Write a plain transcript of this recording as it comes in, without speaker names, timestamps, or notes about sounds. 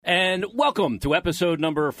And welcome to episode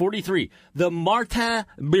number 43, the Martin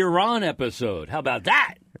Biron episode. How about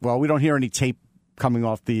that? Well, we don't hear any tape coming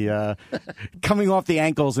off the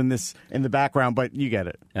ankles in the background, but you get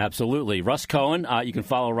it. Absolutely. Russ Cohen, you can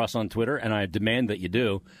follow Russ on Twitter, and I demand that you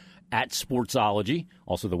do, at Sportsology.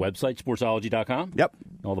 Also the website, sportsology.com. Yep.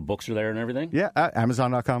 All the books are there and everything. Yeah, at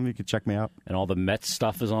Amazon.com. You can check me out. And all the Mets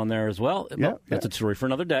stuff is on there as well. Yeah, that's a story for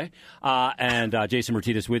another day. And Jason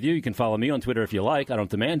Murtitas with you. You can follow me on Twitter if you like. I don't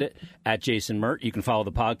demand it. At Jason Mert. You can follow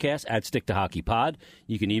the podcast at Stick to Hockey Pod.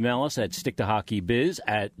 You can email us at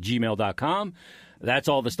sticktohockeybiz@gmail.com. That's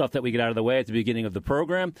all the stuff that we get out of the way at the beginning of the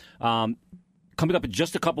program. Coming up in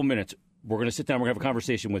just a couple minutes, we're going to sit down. We're going to have a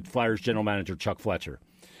conversation with Flyers General Manager Chuck Fletcher.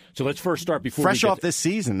 So let's first start before fresh off this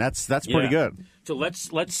season. That's pretty good. So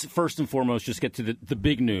let's first and foremost just get to the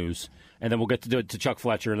big news, and then we'll get to Chuck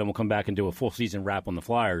Fletcher, and then we'll come back and do a full season wrap on the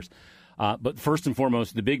Flyers. But first and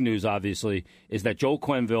foremost, the big news, obviously, is that Joel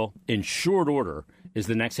Quenneville, in short order, is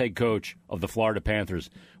the next head coach of the Florida Panthers.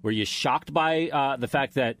 Were you shocked by the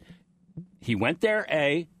fact that he went there,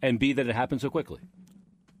 A, and B, that it happened so quickly?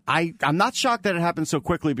 I'm not shocked that it happened so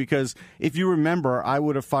quickly because if you remember, I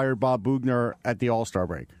would have fired Bob Bugner at the All-Star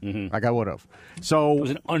break. Mm-hmm. Like I would have. So it was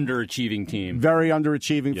an underachieving team. Very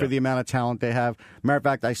underachieving for the amount of talent they have. Matter of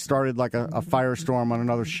fact, I started like a firestorm on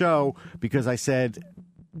another show because I said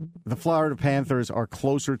the Florida Panthers are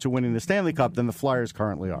closer to winning the Stanley Cup than the Flyers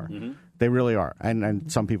currently are. Mm-hmm. They really are.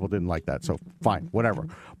 And some people didn't like that, so fine, whatever.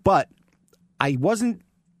 But I wasn't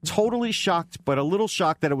totally shocked, but a little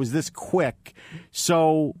shocked that it was this quick.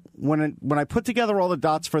 So when I put together all the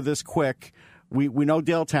dots for this quick, we know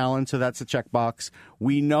Dale Talon, so that's a checkbox.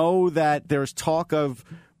 We know that there's talk of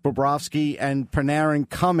Bobrovsky and Panarin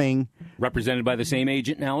coming. Represented by the same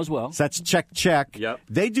agent now as well. So that's check. Yep.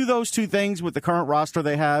 They do those two things with the current roster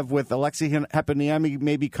they have, with Alexei Heponiemi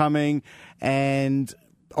maybe coming and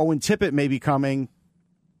Owen Tippett maybe coming.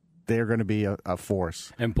 They're going to be a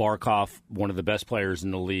force. And Barkov, one of the best players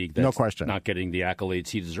in the league. That's no question. Not getting the accolades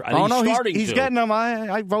he deserves. He's getting them.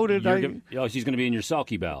 I voted. He's going to be in your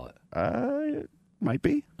Selke ballot. Might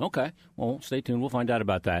be. Okay. Well, stay tuned. We'll find out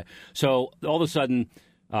about that. So, all of a sudden,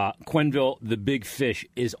 Quenneville, the big fish,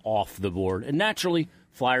 is off the board. And naturally,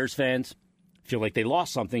 Flyers fans feel like they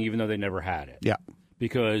lost something even though they never had it. Yeah.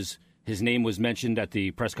 Because his name was mentioned at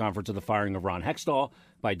the press conference of the firing of Ron Hextall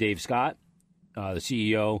by Dave Scott, the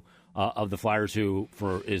CEO of the Flyers, who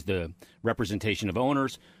is the representation of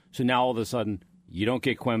owners. So now all of a sudden, you don't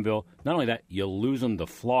get Quenneville. Not only that, you lose him to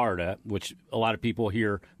Florida, which a lot of people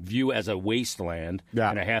here view as a wasteland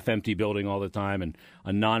and a half-empty building all the time and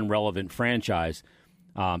a non-relevant franchise.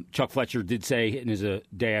 Chuck Fletcher did say in his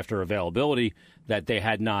day after availability that they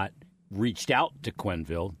had not reached out to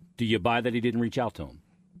Quenneville. Do you buy that he didn't reach out to him?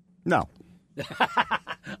 No.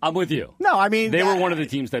 I'm with you. No, I mean... They were one of the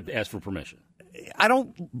teams that asked for permission. I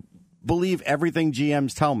don't believe everything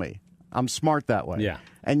GMs tell me. I'm smart that way. Yeah.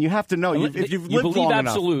 And you have to know, if you've lived long enough. You believe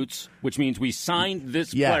absolutes, which means we signed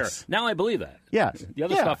this player. Now I believe that. Yes. The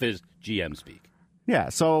other stuff is GM speak. Yeah,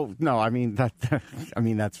 so, no, I mean,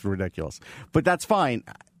 that's ridiculous. But that's fine.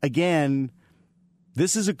 Again,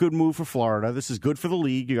 this is a good move for Florida. This is good for the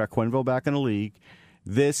league. You got Quenneville back in the league.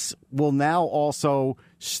 This will now also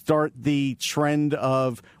start the trend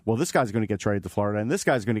of, well, this guy's going to get traded to Florida, and this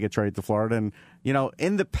guy's going to get traded to Florida. And,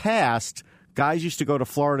 in the past, guys used to go to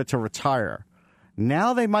Florida to retire.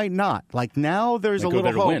 Now they might not. Like, now there's a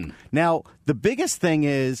little hope. Win. Now, the biggest thing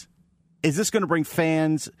is this going to bring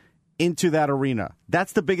fans into that arena?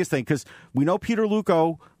 That's the biggest thing, because we know Peter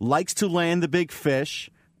Luukko likes to land the big fish,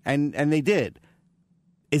 and they did.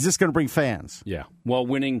 Is this going to bring fans? Yeah. Well,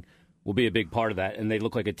 winning will be a big part of that, and they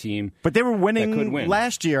look like a team. But they were winning win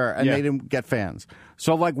last year, and they didn't get fans.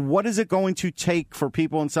 So, what is it going to take for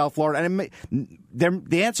people in South Florida? And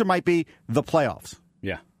the answer might be the playoffs.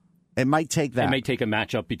 Yeah. It might take that. It may take a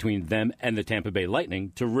matchup between them and the Tampa Bay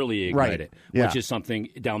Lightning to really ignite it, which is something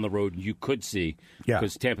down the road you could see.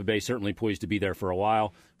 Because Tampa Bay certainly poised to be there for a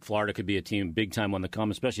while. Florida could be a team big time on the come,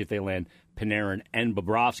 especially if they land Panarin and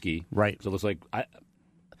Bobrovsky. Right. So it looks like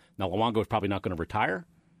now Luongo is probably not going to retire,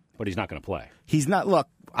 but he's not going to play. He's not. Look,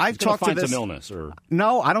 I've talked to this. Some illness or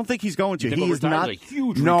no, I don't think he's going to. He is not. A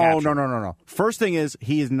huge no. First thing is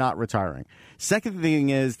he is not retiring. Second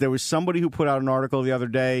thing is there was somebody who put out an article the other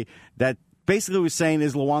day that basically was saying,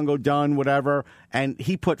 is Luongo done, whatever, and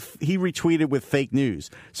he retweeted with fake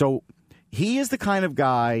news. So he is the kind of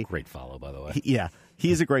guy. Great follow, by the way.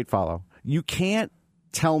 He is a great follow. You can't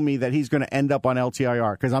tell me that he's going to end up on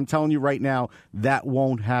LTIR, because I'm telling you right now that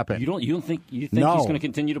won't happen. You think he's going to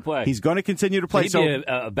continue to play? He's going to continue to play. Maybe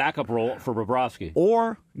a backup role for Bobrovsky.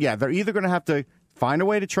 Or they're either going to have to find a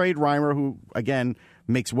way to trade Reimer, who again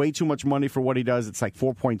makes way too much money for what he does. It's like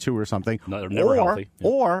 4.2 or something. No, never healthy. Yeah.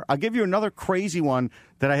 Or I'll give you another crazy one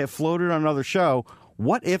that I have floated on another show.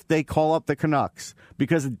 What if they call up the Canucks?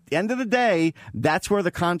 Because at the end of the day, that's where the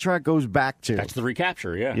contract goes back to. That's the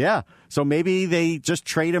recapture, yeah. Yeah. So maybe they just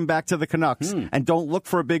trade him back to the Canucks and don't look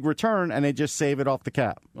for a big return, and they just save it off the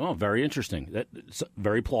cap. Oh, very interesting. That's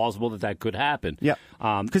very plausible that could happen. Yeah.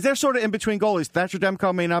 Because they're sort of in between goalies. Thatcher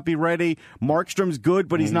Demko may not be ready. Markstrom's good,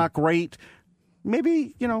 but he's not great.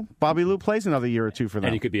 Maybe, Bobby Lou plays another year or two for them.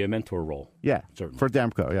 And he could be a mentor role. Yeah, certainly. For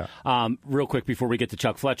Demko, yeah. Real quick before we get to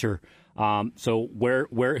Chuck Fletcher, so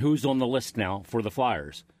who's on the list now for the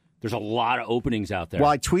Flyers? There's a lot of openings out there. Well,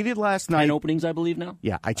 I tweeted last night. 10 openings, I believe, now?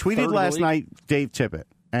 Yeah, I tweeted last night Dave Tippett.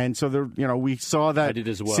 And so, we saw that I did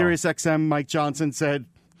as well. SiriusXM Mike Johnson said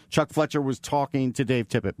Chuck Fletcher was talking to Dave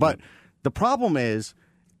Tippett. But the problem is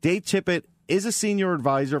Dave Tippett is a senior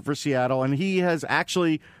advisor for Seattle, and he has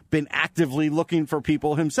actually been actively looking for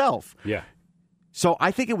people himself. Yeah. So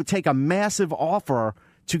I think it would take a massive offer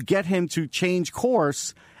to get him to change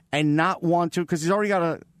course and not want to, because he's already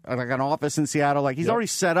got an office in Seattle. Like, he's already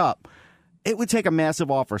set up. It would take a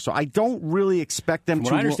massive offer. So I don't really expect them From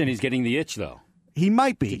to. what I understand, he's getting the itch, though. He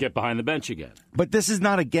might be. To get behind the bench again. But this is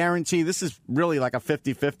not a guarantee. This is really like a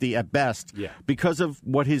 50-50 at best because of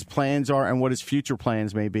what his plans are and what his future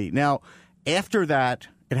plans may be. Now, after that,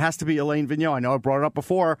 it has to be Alain Vigneault. I know I brought it up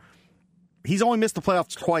before. He's only missed the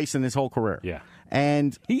playoffs twice in his whole career. Yeah.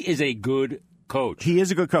 And he is a good coach. He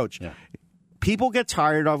is a good coach. Yeah. People get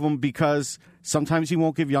tired of him because sometimes he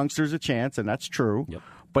won't give youngsters a chance, and that's true. Yep.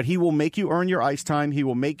 But he will make you earn your ice time. He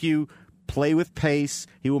will make you play with pace.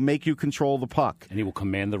 He will make you control the puck. And he will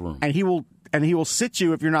command the room. And he will sit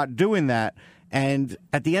you if you're not doing that. And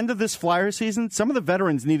at the end of this Flyer season, some of the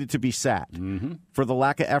veterans needed to be sat for the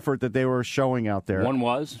lack of effort that they were showing out there. One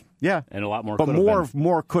was. Yeah. And a lot more but could have been.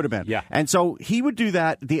 more could have been. Yeah. And so he would do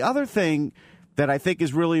that. The other thing that I think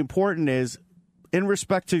is really important is, in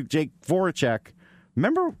respect to Jake Voracek,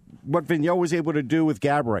 remember what Vigneault was able to do with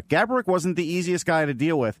Gaborik. Gaborik wasn't the easiest guy to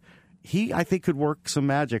deal with. He, I think, could work some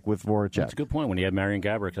magic with Voracek. That's a good point. When he had Marian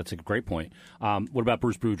Gaborik, that's a great point. What about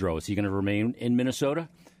Bruce Boudreau? Is he going to remain in Minnesota?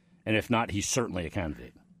 And if not, he's certainly a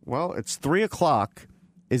candidate. Well, it's 3 o'clock.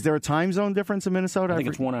 Is there a time zone difference in Minnesota? I think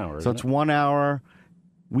it's 1 hour. So it's 1 hour.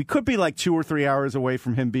 We could be like 2 or 3 hours away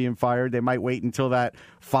from him being fired. They might wait until that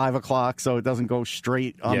 5 o'clock so it doesn't go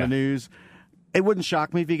straight on the news. It wouldn't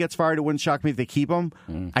shock me if he gets fired. It wouldn't shock me if they keep him.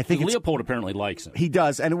 I think Leopold apparently likes him. He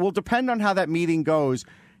does, and it will depend on how that meeting goes.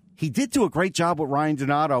 He did do a great job with Ryan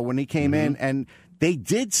Donato when he came in, and they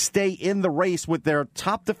did stay in the race with their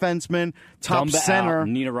top defenseman, top Dumba center. Out,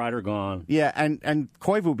 Nina Ryder gone. Yeah, and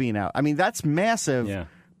Koivu being out. I mean, that's massive. Yeah.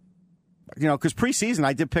 Because preseason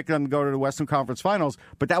I did pick them to go to the Western Conference Finals,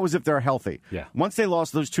 but that was if they're healthy. Yeah. Once they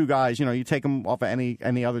lost those two guys, you take them off of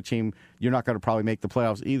any other team, you're not going to probably make the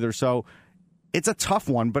playoffs either. So it's a tough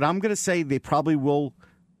one, but I'm going to say they probably will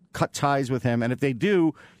cut ties with him, and if they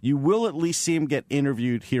do, you will at least see him get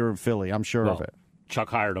interviewed here in Philly. I'm sure of it. Chuck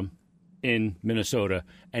hired him in Minnesota,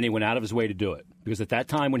 and he went out of his way to do it. Because at that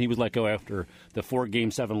time when he was let go after the 4 Game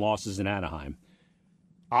 7 losses in Anaheim,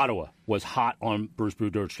 Ottawa was hot on Bruce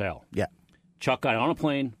Boudreau's tail. Yeah. Chuck got on a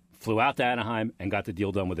plane, flew out to Anaheim, and got the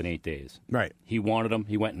deal done within 8 days. Right. He wanted him.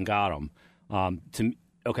 He went and got him.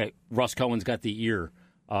 Russ Cohen's got the ear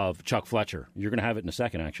of Chuck Fletcher. You're going to have it in a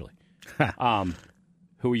second, actually.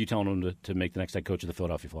 Who are you telling him to make the next head coach of the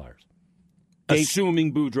Philadelphia Flyers?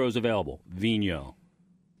 Assuming Boudreau's available. Vigneault,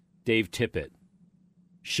 Dave Tippett,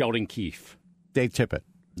 Sheldon Keefe. Dave Tippett.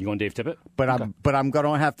 You going Dave Tippett? But I'm going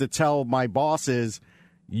to have to tell my bosses,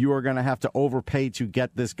 you are going to have to overpay to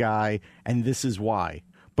get this guy, and this is why.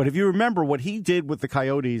 But if you remember, what he did with the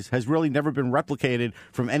Coyotes has really never been replicated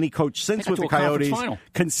from any coach since with the Coyotes,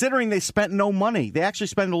 considering they spent no money. They actually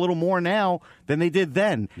spend a little more now than they did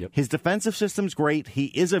then. Yep. His defensive system's great. He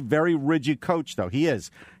is a very rigid coach, though. He is.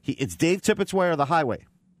 It's Dave Tippett's way or the highway.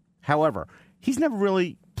 However, he's never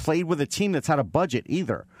really played with a team that's had a budget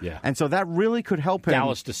either. Yeah. And so that really could help him.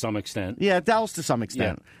 Dallas to some extent. Yeah, Dallas to some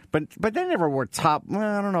extent. Yeah. But they never were top. Well,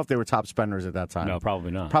 I don't know if they were top spenders at that time. No,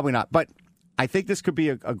 probably not. Probably not. But I think this could be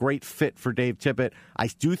a great fit for Dave Tippett. I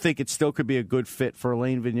do think it still could be a good fit for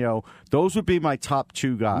Alain Vigneault. Those would be my top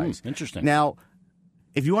 2 guys. Interesting. Now,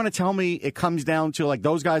 if you want to tell me it comes down to, like,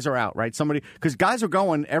 those guys are out, right? Because guys are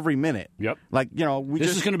going every minute. Yep. Like,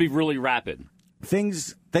 this is going to be really rapid.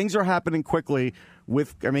 Things are happening quickly.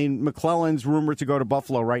 McClellan's rumored to go to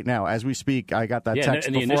Buffalo right now as we speak. I got that text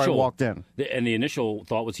before I walked in. And the initial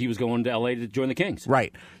thought was he was going to L.A. to join the Kings.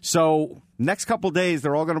 Right. So next couple of days,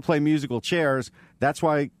 they're all going to play musical chairs. That's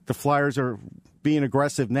why the Flyers are being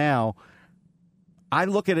aggressive now. I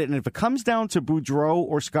look at it, and if it comes down to Boudreau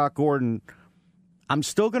or Scott Gordon, I'm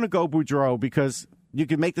still going to go Boudreau because you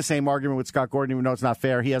can make the same argument with Scott Gordon, even though it's not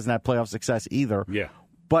fair. He hasn't had playoff success either. Yeah.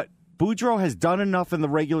 But Boudreau has done enough in the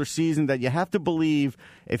regular season that you have to believe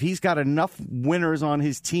if he's got enough winners on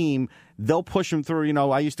his team, they'll push him through.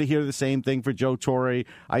 I used to hear the same thing for Joe Torre.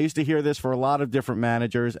 I used to hear this for a lot of different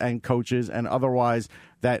managers and coaches and otherwise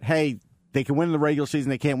that, hey, they can win in the regular season,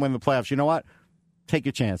 they can't win the playoffs. You know what? Take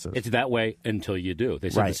your chances. It's that way until you do. They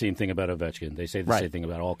say Right. the same thing about Ovechkin. They say the Right. same thing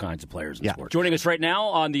about all kinds of players in Yeah. sports. Joining us right now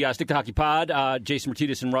on the Stick to Hockey Pod, Jason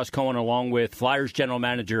Martinez and Russ Cohen, along with Flyers General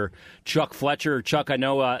Manager Chuck Fletcher. Chuck, I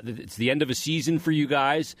know it's the end of a season for you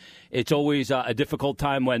guys. It's always a difficult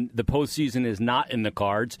time when the postseason is not in the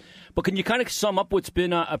cards. But can you kind of sum up what's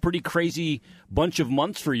been a pretty crazy bunch of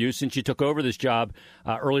months for you since you took over this job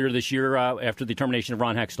earlier this year after the termination of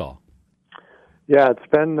Ron Hextall? Yeah, it's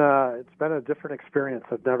been a different experience.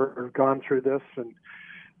 I've never gone through this, and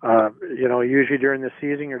usually during the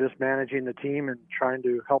season, you're just managing the team and trying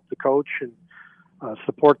to help the coach and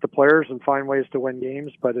support the players and find ways to win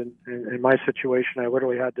games. But in my situation, I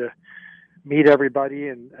literally had to meet everybody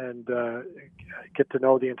and get to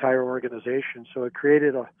know the entire organization. So it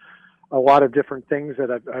created a lot of different things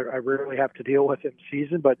that I rarely have to deal with in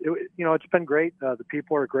season. But it's been great. The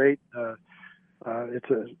people are great. It's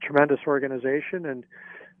a tremendous organization, and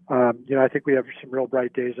I think we have some real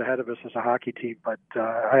bright days ahead of us as a hockey team. But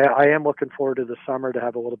I am looking forward to the summer to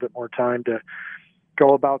have a little bit more time to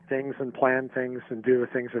go about things and plan things and do the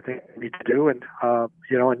things I think we need to do. And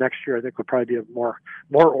and next year I think will probably be a more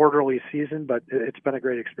orderly season. But it's been a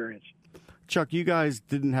great experience. Chuck, you guys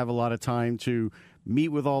didn't have a lot of time to meet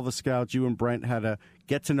with all the scouts. You and Brent had to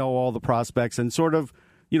get to know all the prospects and sort of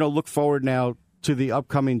look forward now to the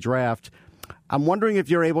upcoming draft. I'm wondering if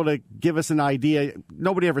you're able to give us an idea.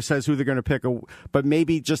 Nobody ever says who they're going to pick, but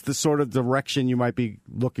maybe just the sort of direction you might be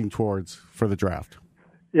looking towards for the draft.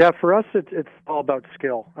 Yeah, for us, it's all about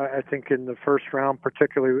skill. I think in the first round,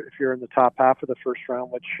 particularly if you're in the top half of the first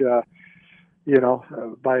round, which,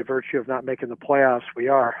 by virtue of not making the playoffs, we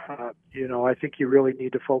are. I think you really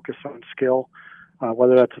need to focus on skill,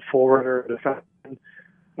 whether that's a forward or a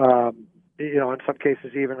defenseman. In some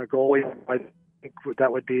cases, even a goalie. I think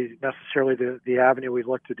that would be necessarily the avenue we'd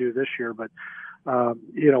look to do this year. But, to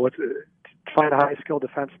find a high-skilled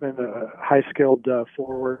defenseman, a high-skilled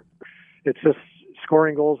forward, it's just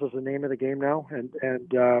scoring goals is the name of the game now.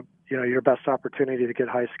 And your best opportunity to get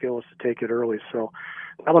high skill is to take it early. So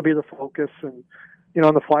that'll be the focus. And,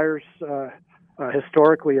 the Flyers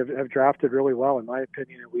historically have drafted really well, in my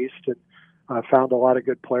opinion, at least, and found a lot of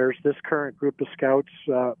good players. This current group of scouts,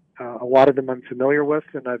 a lot of them I'm familiar with,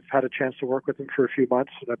 and I've had a chance to work with them for a few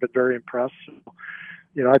months, and I've been very impressed. So,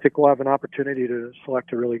 I think we'll have an opportunity to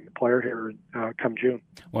select a really good player here come June.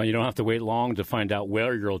 Well, you don't have to wait long to find out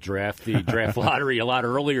where you'll draft. The draft lottery a lot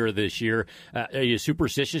earlier this year. Are you a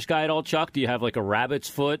superstitious guy at all, Chuck? Do you have like a rabbit's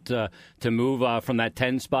foot to move from that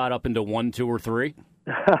 10 spot up into 1, 2, or 3?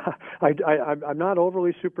 I'm not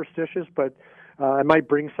overly superstitious, but I might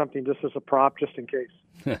bring something just as a prop, just in case.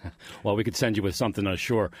 Well, we could send you with something, I'm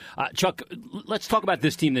sure. Chuck, let's talk about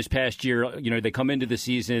this team this past year. They come into the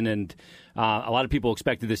season, and a lot of people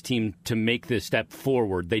expected this team to make this step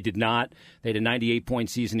forward. They did not. They had a 98-point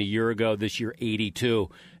season a year ago. This year, 82.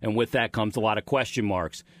 And with that comes a lot of question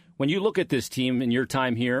marks. When you look at this team in your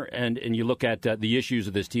time here and you look at the issues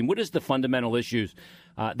of this team, what is the fundamental issues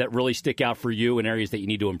that really stick out for you in areas that you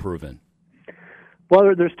need to improve in?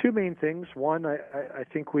 Well, there's two main things. One, I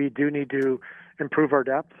think we do need to improve our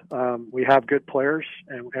depth. We have good players,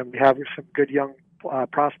 and we have some good young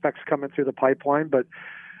prospects coming through the pipeline, but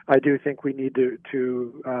I do think we need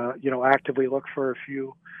to actively look for a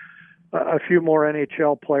few more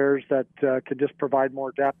NHL players that could just provide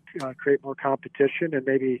more depth, create more competition, and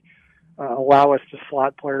maybe allow us to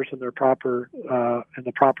slot players in the proper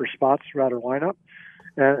spots throughout our lineup.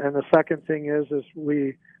 And the second thing is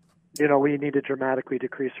we need to dramatically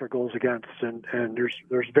decrease our goals against, and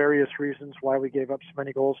there's various reasons why we gave up so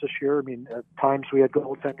many goals this year. I mean, at times we had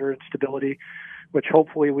goaltender instability, which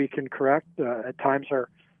hopefully we can correct. At times our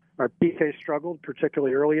PK struggled,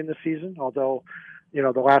 particularly early in the season, although,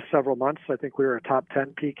 the last several months, I think we were a top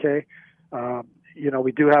 10 PK.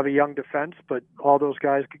 We do have a young defense, but all those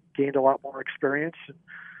guys gained a lot more experience.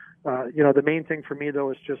 The main thing for me,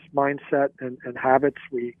 though, is just mindset and habits.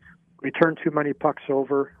 We turn too many pucks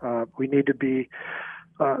over. We need to be,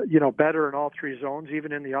 better in all three zones,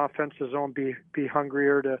 even in the offensive zone, be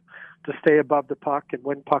hungrier to stay above the puck and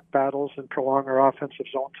win puck battles and prolong our offensive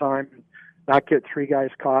zone time, and not get three guys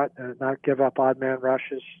caught and not give up odd man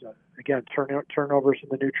rushes. Again, turnovers in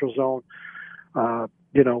the neutral zone.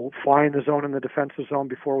 flying the zone in the defensive zone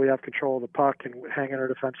before we have control of the puck and hanging our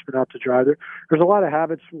defensemen out to dry. There's a lot of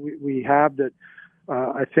habits we have that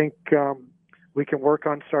I think we can work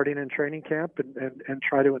on starting in training camp and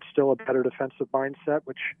try to instill a better defensive mindset,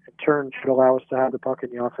 which in turn should allow us to have the puck in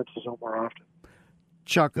the offensive zone more often.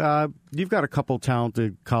 Chuck, you've got a couple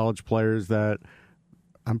talented college players that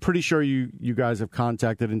I'm pretty sure you guys have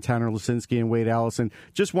contacted, in Tanner Laczynski and Wade Allison.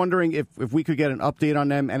 Just wondering if we could get an update on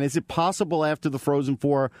them, and is it possible after the Frozen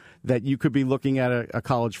Four that you could be looking at a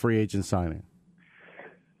college free agent signing?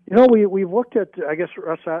 We've looked at, I guess,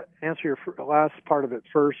 Russ, answer your last part of it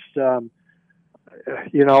first. We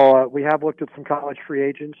have looked at some college free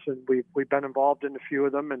agents, and we've been involved in a few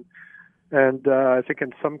of them, and I think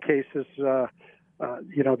in some cases, the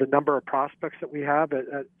number of prospects that we have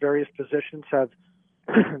at various positions have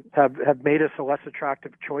made us a less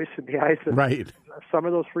attractive choice in the eyes of some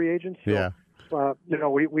of those free agents. So, yeah.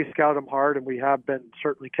 We scout them hard, and we have been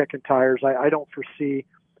certainly kicking tires. I don't foresee,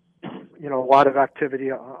 a lot of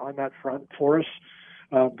activity on that front for us.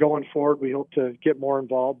 Going forward, we hope to get more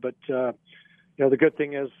involved, but the good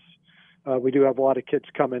thing is we do have a lot of kids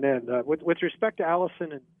coming in. With respect to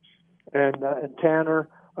Allison and Tanner,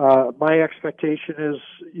 my expectation is,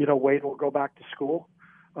 Wade will go back to school.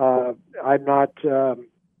 I'm not,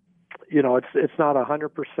 it's not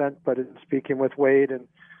 100%, but in speaking with Wade and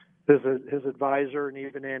his advisor and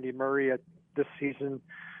even Andy Murray this season,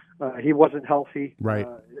 he wasn't healthy. Right.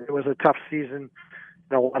 It was a tough season.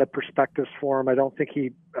 A lot of perspectives for him. I don't think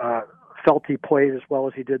he felt he played as well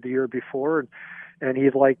as he did the year before, and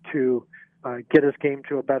he'd like to get his game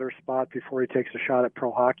to a better spot before he takes a shot at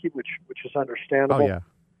pro hockey, which is understandable. Oh,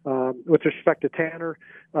 yeah. With respect to Tanner,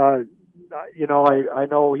 I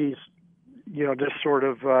know he's, just sort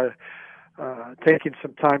of taking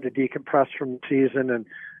some time to decompress from the season, and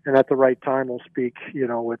at the right time we'll speak,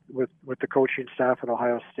 with the coaching staff at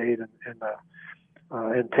Ohio State and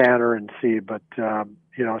Tanner and see. But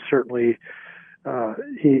certainly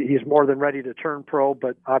he's more than ready to turn pro.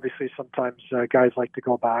 But obviously sometimes guys like to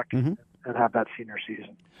go back and have that senior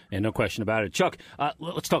season. And no question about it. Chuck,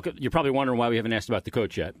 let's talk. You're probably wondering why we haven't asked about the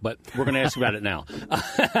coach yet, but we're going to ask about it now.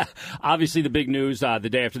 Obviously, the big news the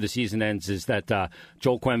day after the season ends is that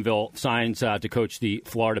Joel Quenneville signs to coach the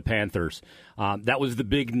Florida Panthers. That was the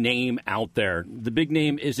big name out there. The big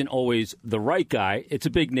name isn't always the right guy. It's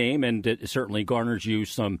a big name, and it certainly garners you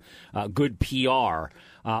some good PR.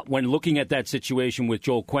 When looking at that situation with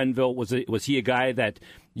Joel Quenneville, was he a guy that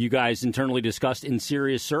you guys internally discussed in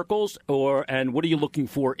serious circles, and what are you looking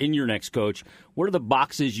for in your next coach? What are the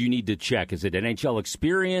boxes you need to check? Is it NHL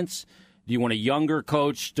experience? Do you want a younger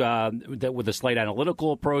coach that with a slight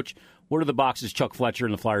analytical approach? What are the boxes Chuck Fletcher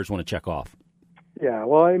and the Flyers want to check off? Yeah,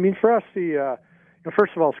 well, I mean, for us,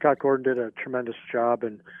 first of all, Scott Gordon did a tremendous job,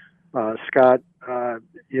 and Scott,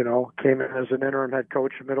 came in as an interim head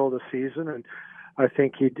coach in the middle of the season, and I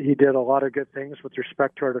think he did a lot of good things with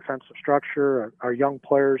respect to our defensive structure. Our young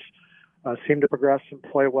players seem to progress and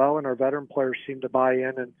play well, and our veteran players seem to buy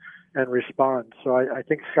in and respond. So I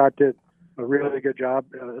think Scott did a really good job,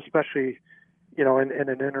 especially, in an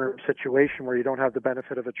interim situation where you don't have the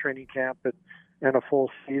benefit of a training camp and a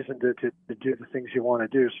full season to do the things you want to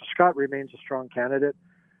do. So Scott remains a strong candidate.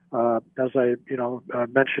 As I,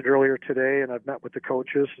 mentioned earlier today, and I've met with the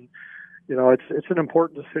coaches, and it's an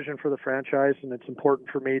important decision for the franchise, and it's important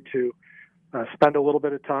for me to spend a little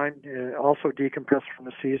bit of time, also decompress from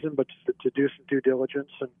the season, but to do some due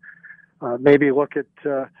diligence and maybe look at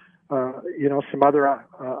some other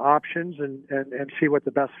options and see what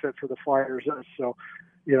the best fit for the Flyers is. So,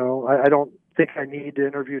 I don't think I need to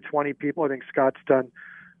interview 20 people. I think Scott's done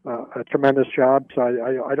a tremendous job, so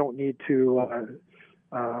I don't need to.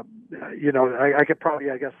 I could probably,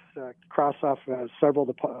 cross off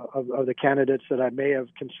several of the candidates that I may have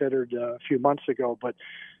considered a few months ago, but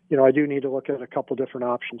I do need to look at a couple different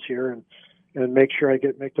options here and make sure I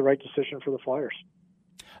make the right decision for the Flyers.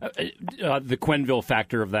 The Quenneville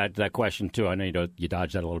factor of that question too. I know you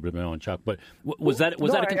dodged that a little bit on Chuck, but was that a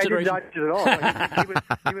consideration? I didn't dodge it at all.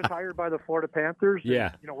 He was hired by the Florida Panthers.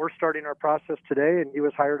 Yeah, and, we're starting our process today, and he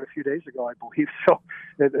was hired a few days ago, I believe. So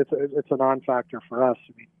it's a non-factor for us.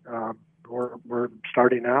 I mean, we're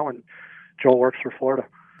starting now, and Joel works for Florida.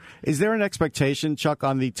 Is there an expectation, Chuck,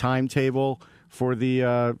 on the timetable for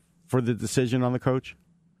the decision on the coach?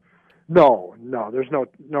 No, there's no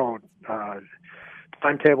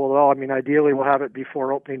timetable at all. I mean, ideally we'll have it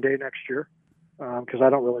before opening day next year, because I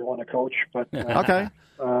don't really want to coach. But okay.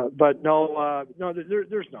 But no,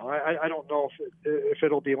 there's no. I don't know if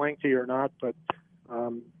it'll be lengthy or not. But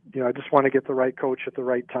I just want to get the right coach at the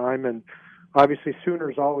right time, and obviously sooner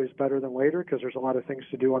is always better than later because there's a lot of things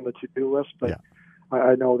to do on the to-do list. But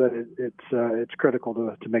I know that it's critical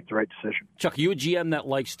to make the right decision. Chuck, are you a GM that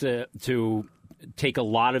likes to take a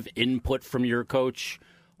lot of input from your coach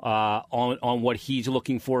on what he's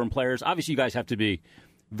looking for in players? Obviously, you guys have to be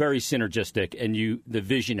very synergistic, and the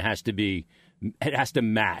vision has to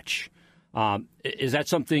match. Is that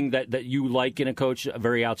something that you like in a coach, a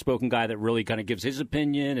very outspoken guy that really kind of gives his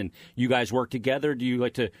opinion, and you guys work together? Do you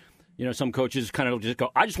like to, some coaches kind of just go,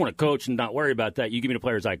 I just want to coach and not worry about that. You give me the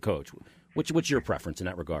players I coach. What's your preference in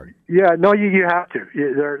that regard? Yeah, no, you have to.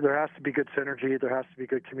 There has to be good synergy. There has to be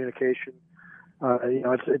good communication.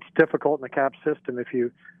 It's difficult in the cap system if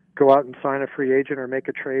you go out and sign a free agent or make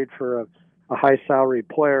a trade for a high salary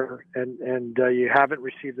player and you haven't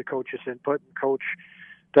received the coach's input, and coach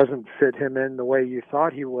doesn't fit him in the way you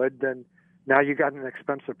thought he would, then now you got an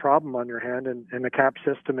expensive problem on your hand. And in the cap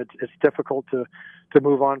system, it's difficult to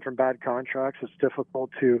move on from bad contracts. It's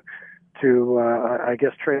difficult to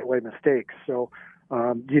trade away mistakes. So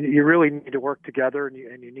you really need to work together, and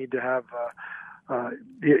you need to have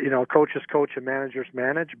coaches coach and managers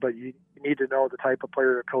manage. But you need to know the type of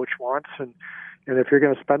player a coach wants, and if you're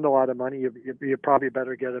going to spend a lot of money, you probably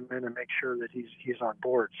better get him in and make sure that he's on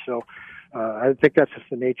board. So I think that's just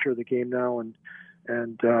the nature of the game now, and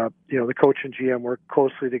the coach and GM work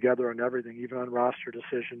closely together on everything, even on roster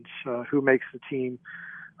decisions, who makes the team.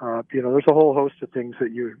 There's a whole host of things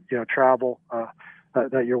that you travel,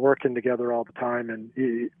 that you're working together all the time, and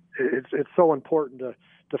it's so important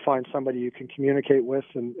to find somebody you can communicate with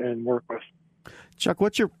and work with. Chuck,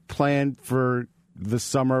 what's your plan for the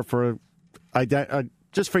summer for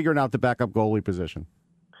just figuring out the backup goalie position?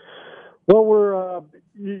 Well, we're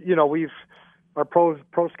our pro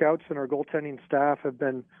scouts and our goaltending staff have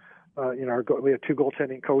been. We have 2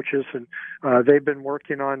 goaltending coaches, and they've been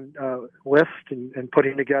working on lists and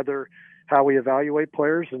putting together how we evaluate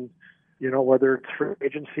players, and whether it's for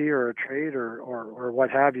agency or a trade or what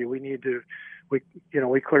have you.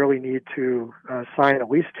 We clearly need to sign at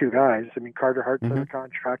least 2 guys. I mean, Carter Hart's under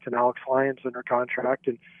contract and Alex Lyons under contract,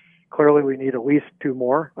 and clearly we need at least 2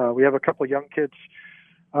 more. We have a couple of young kids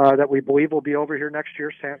that we believe will be over here next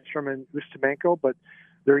year, Sandstrom and Ustimenko, but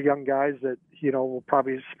they're young guys that, will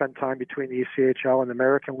probably spend time between the ECHL and the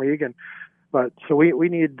American League. So we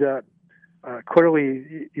need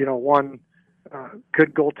clearly, one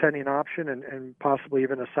good goaltending option and possibly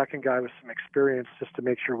even a second guy with some experience just to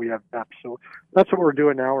make sure we have depth. So that's what we're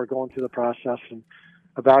doing now. We're going through the process and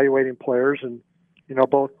evaluating players. And,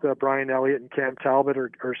 both Brian Elliott and Cam Talbot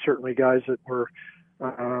are certainly guys that we're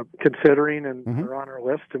considering and are on our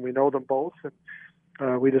list, and we know them both.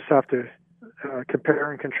 And we just have to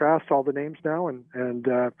compare and contrast all the names now and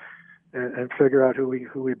figure out who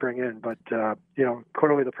we bring in. But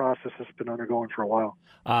clearly the process has been undergoing for a while.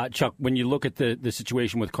 Chuck, when you look at the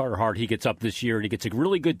situation with Carter Hart, he gets up this year and he gets a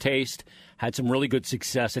really good taste, had some really good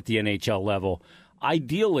success at the NHL level.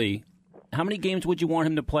 Ideally, how many games would you want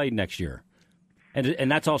him to play next year?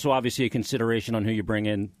 And that's also obviously a consideration on who you bring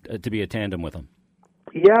in to be a tandem with him.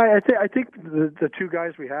 Yeah, I think the 2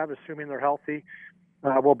 guys we have, assuming they're healthy,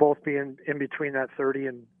 will both be in between that 30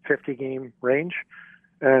 and 50 game range.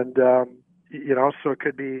 And, so it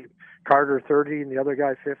could be Carter 30 and the other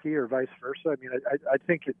guy 50 or vice versa. I mean, I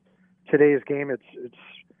think today's game, it's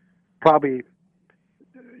probably,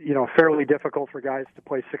 fairly difficult for guys to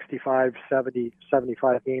play 65, 70,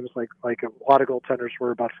 75 games like a lot of goaltenders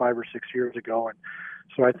were about 5 or 6 years ago. And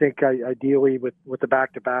so I think ideally with the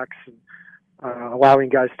back-to-backs and allowing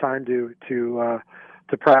guys time to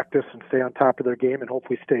practice and stay on top of their game and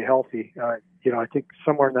hopefully stay healthy. I think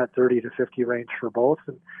somewhere in that 30 to 50 range for both.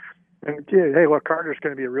 And hey, look, Carter's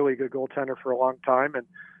going to be a really good goaltender for a long time, and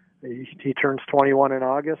he turns 21 in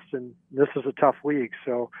August, and this is a tough league.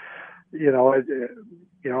 So,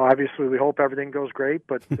 obviously we hope everything goes great,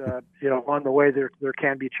 but on the way there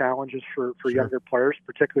can be challenges for younger players,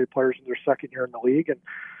 particularly players in their second year in the league. And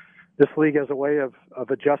this league has a way of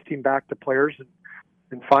adjusting back to players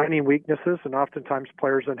and finding weaknesses, and oftentimes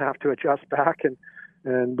players then have to adjust back and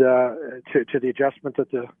to the adjustment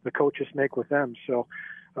that the coaches make with them. So,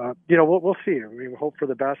 we'll see. I mean, we hope for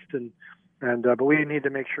the best, but we need to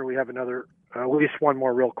make sure we have at least one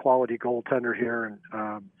more real quality goaltender here,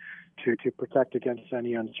 and to protect against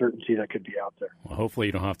any uncertainty that could be out there. Well, hopefully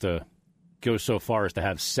you don't have to go so far as to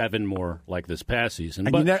have 7 more like this past season.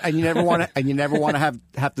 And you never want to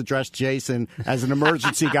have to dress Jason as an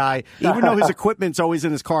emergency guy, even though his equipment's always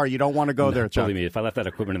in his car. You don't want to go there, Chuck. Believe me, if I left that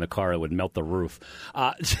equipment in the car, it would melt the roof.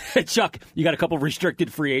 Chuck, you got a couple of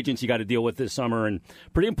restricted free agents you got to deal with this summer, and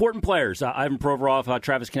pretty important players. Ivan Provorov,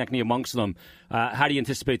 Travis Konecny amongst them. How do you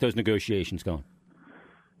anticipate those negotiations going?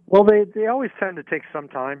 Well, they always tend to take some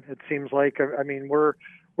time. It seems like. I mean, we're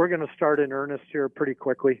we're going to start in earnest here pretty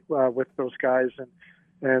quickly with those guys,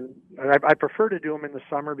 and I prefer to do them in the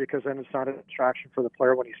summer because then it's not a distraction for the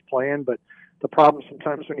player when he's playing. But the problem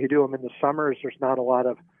sometimes when you do them in the summer is there's not a lot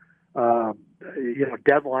of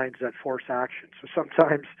deadlines that force action. So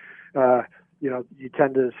sometimes you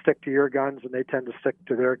tend to stick to your guns and they tend to stick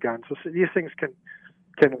to their guns. So these things can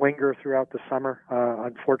linger throughout the summer,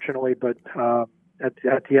 unfortunately. But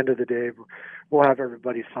at the end of the day, we'll have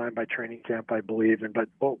everybody signed by training camp, I believe. But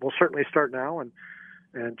we'll certainly start now and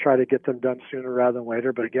try to get them done sooner rather than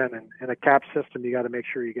later. But again, in a cap system, you got to make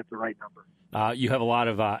sure you get the right number. You have a lot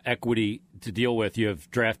of equity to deal with. You have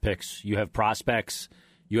draft picks, you have prospects,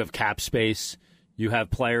 you have cap space, you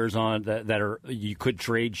have players on that are you could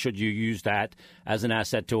trade should you use that as an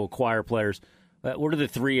asset to acquire players. What are the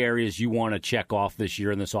three areas you want to check off this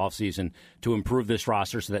year in this offseason to improve this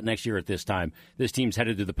roster so that next year at this time, this team's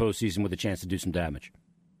headed to the postseason with a chance to do some damage?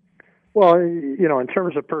 Well, in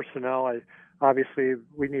terms of personnel, obviously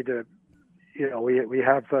we need to, we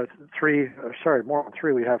have more than three.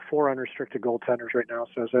 We have 4 unrestricted goaltenders right now.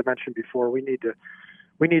 So as I mentioned before, we need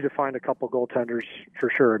to find a couple goaltenders for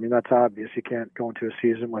sure. I mean, that's obvious. You can't go into a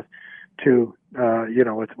season with two,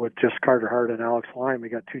 with just Carter Hart and Alex Lyon. We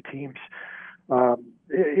got 2 teams.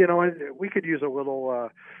 We could use a little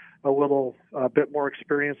bit more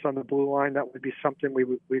experience on the blue line. That would be something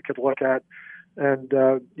we could look at, and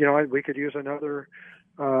we could use another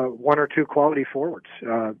 1 or 2 quality forwards.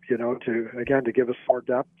 To give us more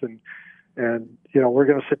depth, and we're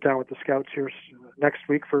going to sit down with the scouts here next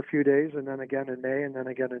week for a few days, and then again in May, and then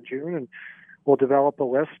again in June, and we'll develop a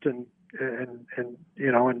list and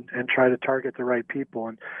try to target the right people.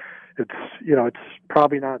 And it's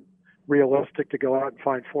probably not realistic to go out and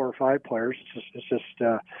find 4 or 5 players. It's just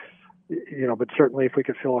but certainly if we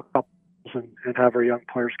could fill a couple and have our young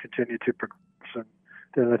players continue to progress,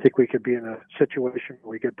 then I think we could be in a situation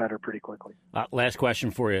where we get better pretty quickly. Last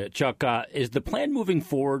question for you, Chuck. Is the plan moving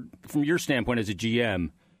forward, from your standpoint as a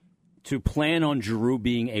GM, to plan on Giroux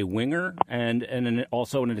being a winger and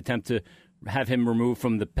also in an attempt to have him removed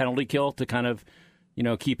from the penalty kill to kind of,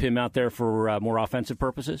 keep him out there for more offensive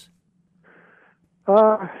purposes?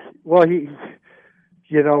 Well, we've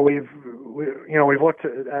looked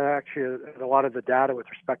at a lot of the data with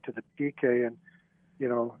respect to the PK, and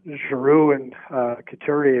Giroux and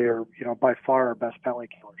Couturier are by far our best penalty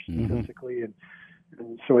killers statistically, and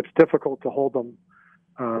so it's difficult to hold them.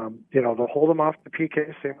 To hold them off the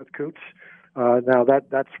PK. Same with Coots. Now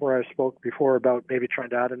that's where I spoke before about maybe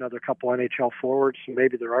trying to add another couple NHL forwards. So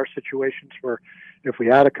maybe there are situations where if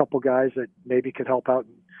we add a couple guys that maybe could help out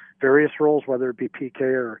in various roles, whether it be PK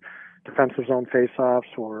or defensive zone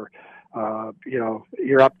faceoffs, or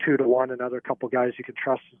you're up 2-1, another couple guys you can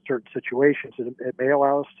trust in certain situations. It may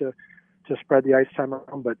allow us to spread the ice time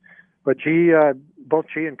around, but both G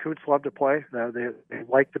and Coots love to play. They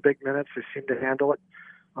like the big minutes. They seem to handle it.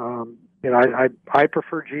 I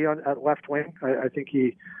prefer G at left wing. I think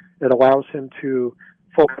it allows him to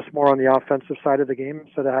focus more on the offensive side of the game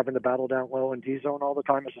instead of having to battle down low in D zone all the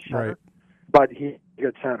time as a center. Right. But he's a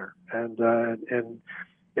good center, and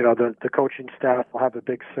the coaching staff will have a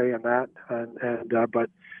big say in that. But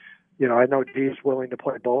I know G's willing to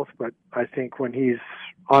play both, but I think when he's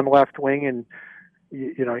on left wing and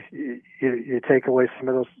you take away some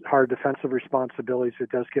of those hard defensive responsibilities, it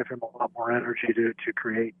does give him a lot more energy to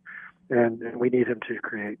create, and we need him to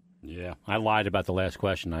create. Yeah, I lied about the last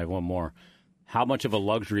question. I have one more. How much of a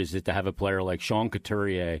luxury is it to have a player like Sean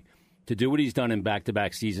Couturier to do what he's done in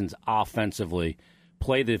back-to-back seasons offensively,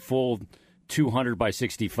 play the full 200 by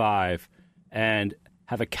 65, and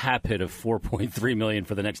have a cap hit of $4.3 million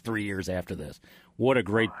for the next 3 years after this? What a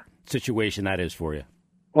great situation that is for you.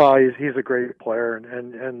 Well, he's a great player,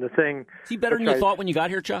 and the thing... Is he better than you thought when you got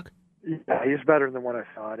here, Chuck? Yeah, he's better than what I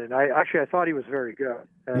thought, and I thought he was very good,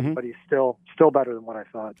 but he's still better than what I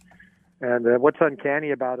thought. And what's uncanny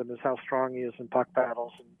about him is how strong he is in puck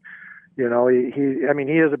battles. And,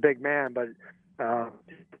 he is a big man, but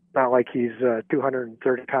not like he's a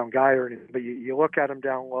 230-pound guy or anything. But you look at him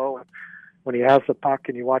down low, and when he has the puck,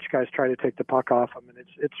 and you watch guys try to take the puck off him, and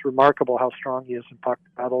it's remarkable how strong he is in puck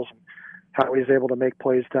battles and how he's able to make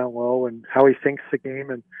plays down low and how he thinks the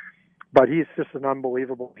game. But he's just an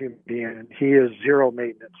unbelievable human being, and he is zero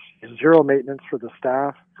maintenance. He's zero maintenance for the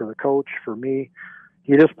staff, for the coach, for me.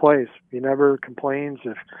 He just plays. He never complains.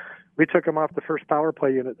 If we took him off the first power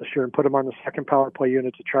play unit this year and put him on the second power play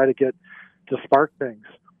unit to try to spark things,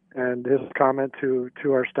 and his comment to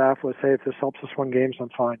our staff was, "Hey, if this helps us win games, I'm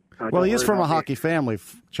fine." Well, he is from a hockey family,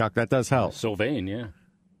 Chuck. That does help. Sylvain, yeah.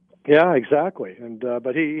 Yeah, exactly. And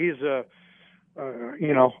but he's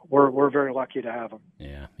we're very lucky to have him.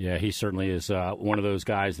 Yeah, he certainly is one of those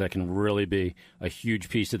guys that can really be a huge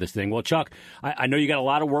piece of this thing. Well, Chuck, I know you got a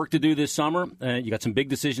lot of work to do this summer. You got some big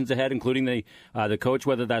decisions ahead, including the coach,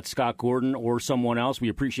 whether that's Scott Gordon or someone else. We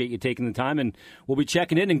appreciate you taking the time, and we'll be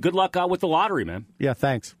checking in. And good luck with the lottery, man. Yeah,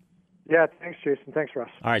 thanks. Yeah, thanks, Jason. Thanks, Russ.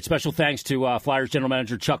 All right, special thanks to Flyers General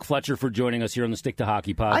Manager Chuck Fletcher for joining us here on the Stick to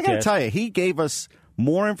Hockey podcast. I got to tell you, he gave us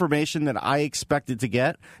more information than I expected to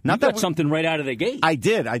get. You got something right out of the gate. I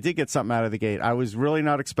did get something out of the gate. I was really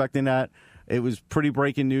not expecting that. It was pretty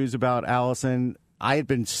breaking news about Allison. I had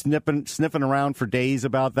been sniffing around for days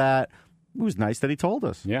about that. It was nice that he told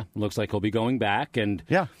us. Yeah, looks like he'll be going back, and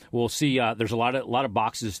we'll see. There's a lot of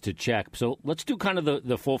boxes to check. So let's do kind of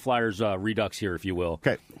the full Flyers redux here, if you will.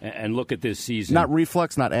 Okay. And look at this season. Not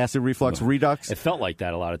reflux, not acid reflux, redux. It felt like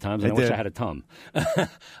that a lot of times, and I wish I had a tum.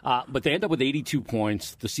 But they end up with 82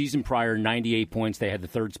 points. The season prior, 98 points. They had the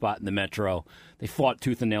third spot in the Metro. They fought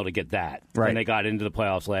tooth and nail to get that. Right. And they got into the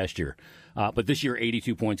playoffs last year. But this year,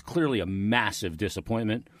 82 points, clearly a massive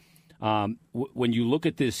disappointment. When you look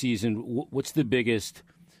at this season, what's the biggest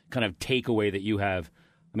kind of takeaway that you have?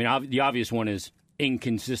 I mean, the obvious one is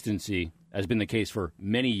inconsistency, has been the case for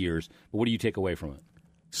many years. But what do you take away from it?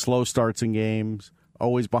 Slow starts in games,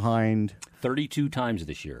 always behind. 32 times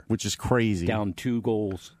this year. Which is crazy. Down 2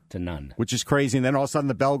 goals to none. Which is crazy. And then all of a sudden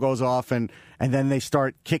the bell goes off, and then they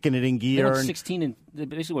start kicking it in gear. They went 16 and they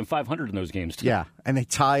basically went 500 in those games, too. Yeah, and they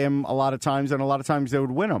tie him a lot of times, and a lot of times they would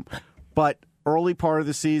win them. But early part of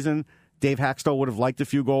the season, Dave Haxtell would have liked a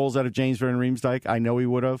few goals out of James Van Riemsdyk. I know he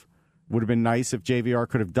would have. Would have been nice if JVR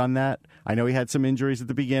could have done that. I know he had some injuries at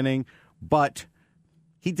the beginning, but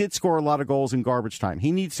he did score a lot of goals in garbage time.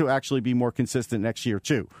 He needs to actually be more consistent next year,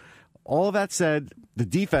 too. All of that said, the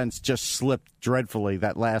defense just slipped dreadfully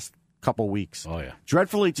that last couple weeks. Oh, yeah.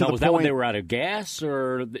 Dreadfully to the point. Was that when they were out of gas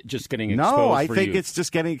or just getting exposed No, I for think youth? It's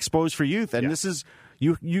just getting exposed for youth. And this is...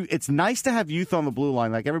 It's nice to have youth on the blue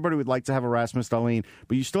line. Like, everybody would like to have Erasmus Dahlin,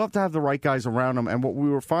 but you still have to have the right guys around them. And what we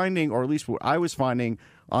were finding, or at least what I was finding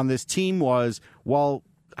on this team was, while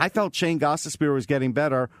I felt Shane Gostisbehere was getting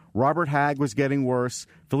better, Robert Hagg was getting worse.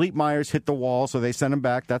 Philippe Myers hit the wall, so they sent him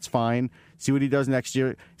back. That's fine. See what he does next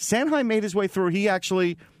year. Sanheim made his way through.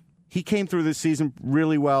 He came through this season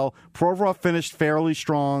really well. Provorov finished fairly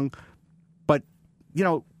strong, but,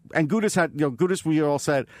 and Gudas, we all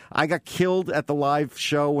said, I got killed at the live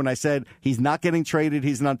show when I said he's not getting traded,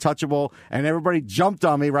 he's an untouchable, and everybody jumped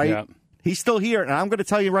on me, right? Yeah. He's still here, and I'm going to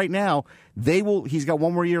tell you right now, he's got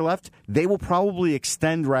one more year left. They will probably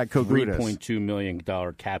extend Radko Gudas. $3.2 million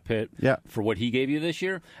cap hit for what he gave you this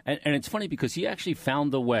year. And it's funny because he actually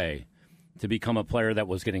found the way to become a player that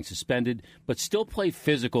was getting suspended, but still play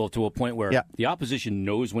physical to a point where the opposition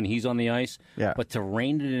knows when he's on the ice, but to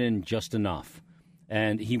rein it in just enough.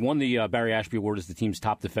 And he won the Barry Ashby Award as the team's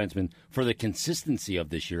top defenseman for the consistency of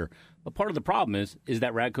this year. But part of the problem is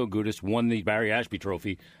that Radko Gudas won the Barry Ashby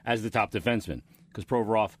Trophy as the top defenseman because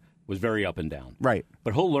Provorov was very up and down. Right.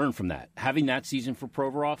 But he'll learn from that. Having that season for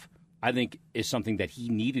Provorov, I think, is something that he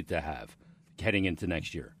needed to have heading into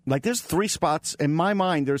next year. Like, there's 3 spots. In my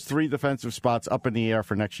mind, there's 3 defensive spots up in the air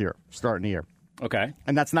for next year, starting the year. Okay.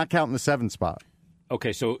 And that's not counting the 7th spot.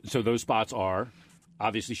 Okay, so those spots are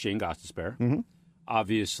obviously Shane Gostisbehere,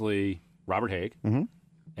 obviously Robert Hagg,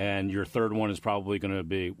 and your third one is probably going to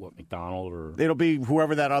be, McDonald or... It'll be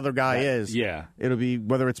whoever that other guy is. Yeah. It'll be,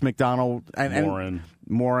 whether it's McDonald and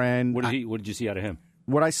Morin. What did you see out of him?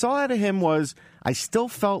 What I saw out of him was I still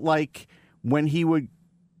felt like when he would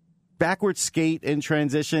backward skate in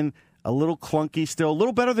transition, a little clunky still, a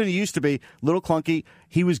little better than he used to be, a little clunky.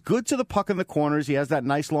 He was good to the puck in the corners. He has that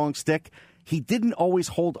nice long stick. He didn't always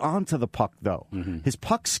hold on to the puck, though. His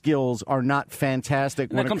puck skills are not fantastic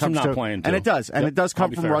And when that it comes comes from to not playing, too. And it does. And Yep, it does I'll come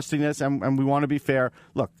be from fair. rustiness, and we want to be fair.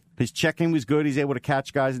 Look, his checking was good. He's able to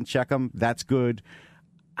catch guys and check them. That's good.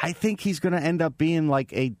 I think he's going to end up being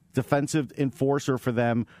like a defensive enforcer for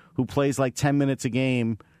them who plays like 10 minutes a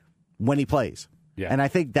game when he plays. Yeah. And I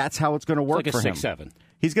think that's how it's going to work It's like for a him. 6'7".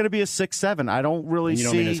 He's going to be a 6'7". I don't really see... You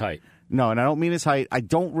don't mean his height. No, and I don't mean his height. I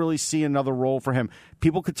don't really see another role for him.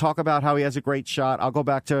 People could talk about how he has a great shot. I'll go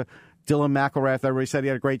back to Dylan McElrath. Everybody said he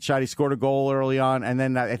had a great shot. He scored a goal early on, and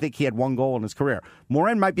then I think he had 1 goal in his career.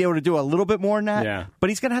 Morin might be able to do a little bit more than that, but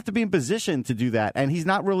he's going to have to be in position to do that, and he's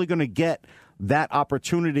not really going to get that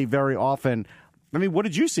opportunity very often. I mean, what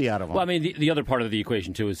did you see out of him? Well, I mean, the other part of the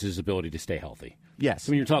equation, too, is his ability to stay healthy. Yes.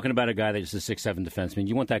 When you're talking about a guy that's a 6'7" defenseman,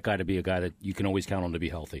 you want that guy to be a guy that you can always count on to be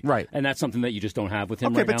healthy. Right. And that's something that you just don't have with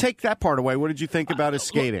him Okay, right now. but take that part away. What did you think about his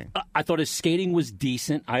skating? Look, I thought his skating was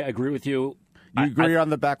decent. I agree with you. You agree on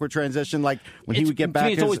the backward transition, like when he would get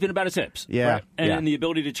back? It's always been about his hips. Yeah. Right? And the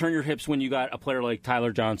ability to turn your hips when you got a player like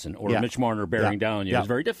Tyler Johnson or Mitch Marner bearing down you. It was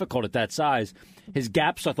very difficult at that size. His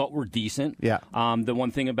gaps, I thought, were decent. Yeah. The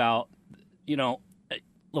one thing about,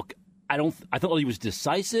 look, I thought he was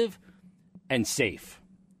decisive and safe.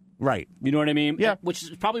 Right. You know what I mean? Yeah. Which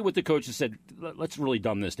is probably what the coaches said. Let's really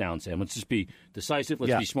dumb this down, Sam. Let's just be decisive.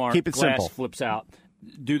 Let's be smart. Keep it Glass simple. Flips out.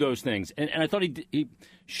 Do those things. And I thought he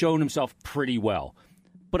shown himself pretty well.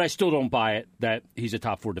 But I still don't buy it that he's a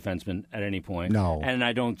top 4 defenseman at any point. No. And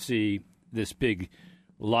I don't see this big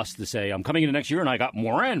lust to say, I'm coming into next year and I got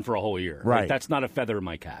Morin for a whole year. Right. Like, that's not a feather in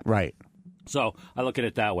my cap. Right. So I look at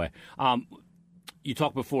it that way. You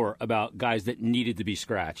talked before about guys that needed to be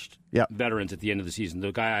scratched. Yeah. Veterans at the end of the season.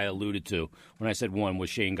 The guy I alluded to when I said one was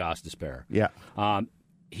Shane Gostisbehere. Yeah.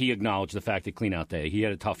 He acknowledged the fact that clean-out day, he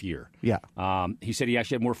had a tough year. Yeah. He said he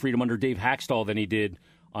actually had more freedom under Dave Haxtell than he did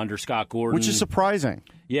under Scott Gordon. Which is surprising.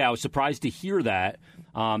 Yeah, I was surprised to hear that.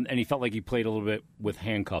 And he felt like he played a little bit with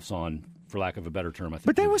handcuffs on, for lack of a better term, I think.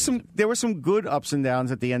 But there were some good ups and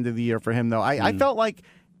downs at the end of the year for him, though. I felt like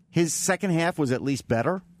his second half was at least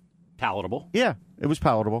better. Palatable. Yeah, it was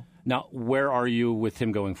palatable. Now, where are you with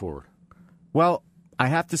him going forward? Well, I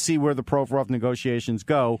have to see where the Provorov negotiations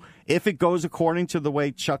go. If it goes according to the way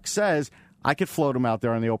Chuck says, I could float him out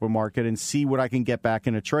there on the open market and see what I can get back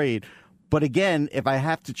in a trade. But again, if I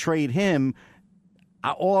have to trade him,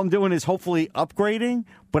 all I'm doing is hopefully upgrading,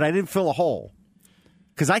 but I didn't fill a hole.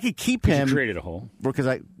 Because I could keep him. You created a hole.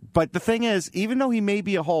 But the thing is, even though he may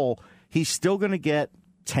be a hole, he's still going to get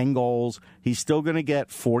 10 goals. He's still going to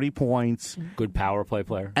get 40 points. Good power play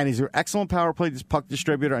player. And he's an excellent power play puck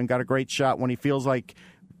distributor and got a great shot when he feels like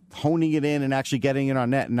honing it in and actually getting it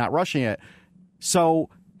on net and not rushing it. So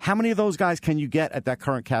how many of those guys can you get at that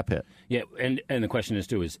current cap hit? Yeah, and the question is,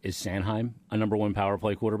 too, is Sanheim a number 1 power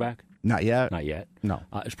play quarterback? Not yet. Not yet. No.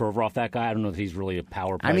 Is Provorov that guy? I don't know if he's really a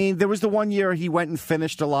power play. I mean, there was the one year he went and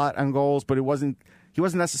finished a lot on goals, but he wasn't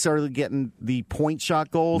necessarily getting the point shot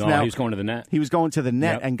goals. No, now, he was going to the net. He was going to the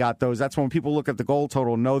net and got those. That's when people look at the goal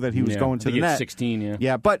total and know that he was going to the net. 16, yeah.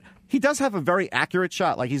 Yeah, but he does have a very accurate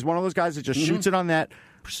shot. Like, he's one of those guys that just shoots it on net.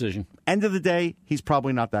 Precision. End of the day, he's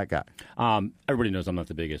probably not that guy. Everybody knows I'm not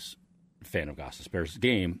the biggest fan of Gostisbehere's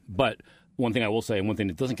game, but one thing I will say, and one thing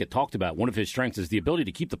that doesn't get talked about, one of his strengths is the ability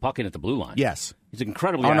to keep the puck in at the blue line. Yes. He's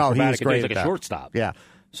incredibly acrobatic. He's great He's like at a shortstop. Yeah.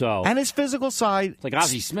 So, and his physical side. It's like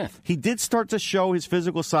Ozzie Smith. He did start to show his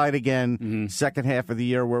physical side again second half of the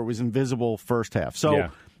year where it was invisible first half. So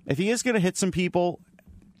if he is going to hit some people,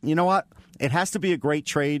 you know what? It has to be a great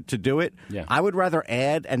trade to do it. Yeah. I would rather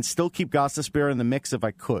add and still keep Gostisbehere in the mix if I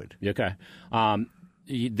could. Okay.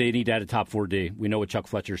 They need to add a top 4D. We know what Chuck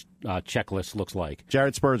Fletcher's checklist looks like.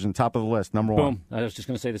 Jared Spurgeon, top of the list, number 1. Boom. I was just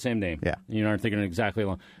going to say the same name. Yeah. You aren't thinking exactly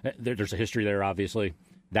along. There's a history there, obviously.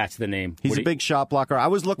 That's the name. He's a big shot blocker. I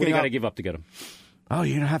was looking What do you up. got to give up to get him? Oh,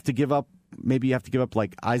 you're going to have to give up. Maybe you have to give up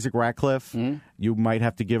like Isaac Ratcliffe. You might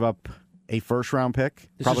have to give up a first-round pick.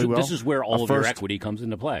 This is where all of your equity comes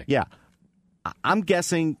into play. Yeah. I'm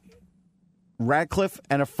guessing Ratcliffe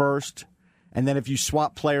and a first, and then if you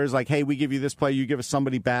swap players like, hey, we give you this player, you give us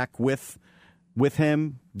somebody back with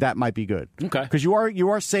him, that might be good. Okay. Because you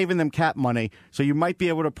are saving them cap money, so you might be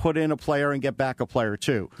able to put in a player and get back a player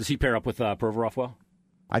too. Does he pair up with Provorov well?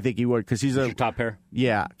 I think he would because he's your top pair.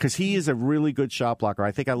 Yeah, because he is a really good shot blocker.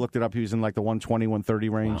 I think I looked it up. He was in like the 120, 130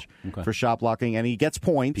 range for shot blocking, and he gets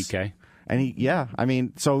points. PK.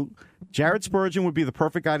 And so Jared Spurgeon would be the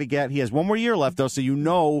perfect guy to get. He has one more year left, though, so you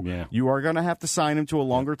are going to have to sign him to a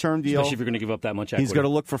longer-term deal. Especially if you're going to give up that much equity. He's going to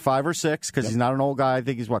look for 5 or 6 because he's not an old guy. I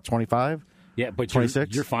think he's, 25? Yeah, but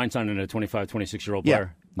 26? You're fine signing a 25, 26-year-old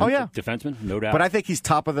player. Oh, yeah. Defenseman, no doubt. But I think he's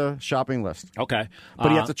top of the shopping list. Okay.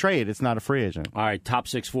 But you have to trade. It's not a free agent. All right, top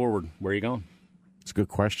 6 forward. Where are you going? It's a good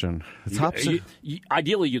question. Top 6?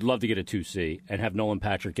 Ideally, you'd love to get a 2C and have Nolan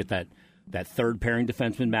Patrick get that third-pairing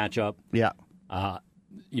defenseman matchup. Yeah.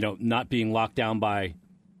 Not being locked down by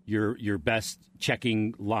your best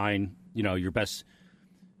checking line, your best,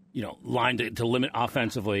 line to limit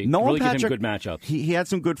offensively. Nolan really Patrick, give him good matchups. He had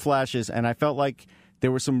some good flashes, and I felt like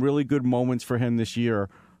there were some really good moments for him this year.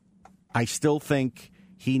 I still think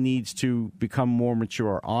he needs to become more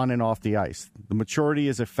mature on and off the ice. The maturity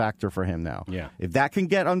is a factor for him now. Yeah. If that can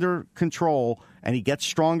get under control and he gets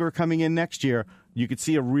stronger coming in next year, you could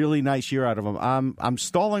see a really nice year out of him. I'm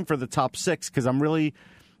stalling for the top 6 because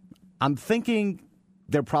I'm thinking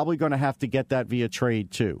they're probably going to have to get that via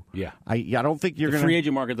trade too. Yeah. I don't think you're going to. The free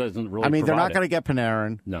agent market doesn't really. They're not going to get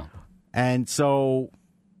Panarin. No. And so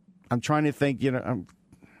I'm trying to think.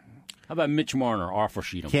 How about Mitch Marner? Offer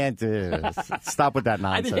sheet him. Can't stop with that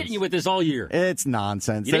nonsense. I've been hitting you with this all year. It's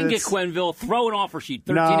nonsense. You didn't get Quenneville. Throw an offer sheet.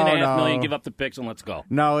 $13.5 million. Give up the picks and let's go.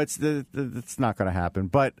 No, it's not going to happen.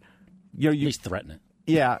 But at least threaten it.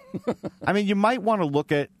 Yeah, I mean, you might want to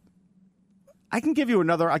look at. I'll give you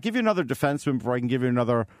another defenseman before I can give you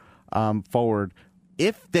another forward.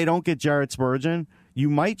 If they don't get Jared Spurgeon, you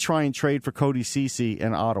might try and trade for Cody Ceci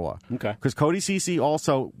in Ottawa. Okay. Because Cody Ceci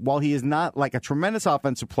also, while he is not like a tremendous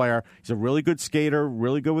offensive player, he's a really good skater,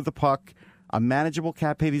 really good with the puck, a manageable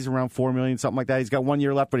cap hit. He's around $4 million, something like that. He's got 1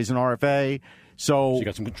 year left, but he's an RFA. So you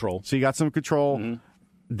got some control. Mm-hmm.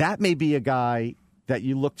 That may be a guy that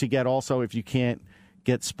you look to get also if you can't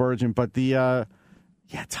get Spurgeon. But the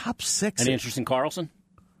top six. Any interest in Carlson?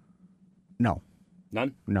 No.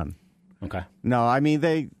 None. Okay. No, I mean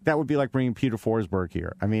that would be like bringing Peter Forsberg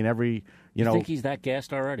here. I mean you think he's that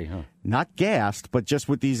gassed already, huh? Not gassed, but just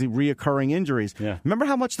with these reoccurring injuries. Yeah. Remember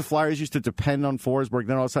how much the Flyers used to depend on Forsberg?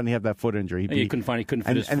 Then all of a sudden he had that foot injury. He couldn't fit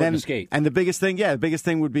his foot in the skate. And the biggest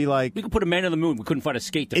thing would be like we could put a man on the moon. We couldn't find a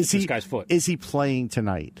skate to fit this guy's foot. Is he playing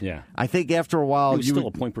tonight? Yeah. I think after a while he was still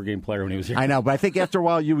a point per game player when he was here. I know, but I think after a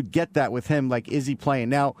while you would get that with him. Like, is he playing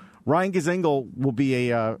now? Ryan Gazingel will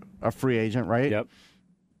be a free agent, right? Yep.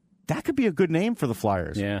 That could be a good name for the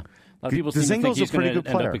Flyers. Yeah. A lot of people seem to think he's going to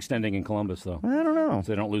end up extending in Columbus, though. I don't know.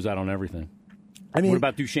 So they don't lose out on everything. I mean, what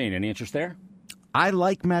about Duchesne? Any interest there? I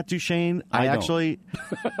like Matt Duchesne. I don't. Actually,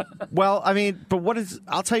 well, I mean, but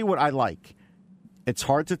I'll tell you what I like. It's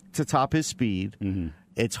hard to top his speed. Mm-hmm.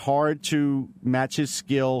 It's hard to match his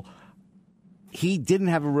skill. He didn't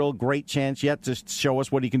have a real great chance yet to show us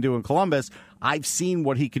what he can do in Columbus. I've seen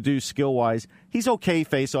what he could do skill-wise. He's okay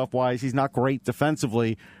face-off-wise. He's not great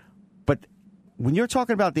defensively. But when you're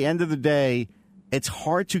talking about the end of the day, it's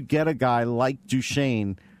hard to get a guy like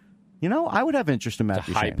Duchesne. I would have interest in Matt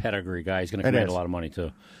Duchesne. High pedigree guy. He's going to command a lot of money,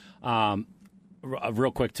 too.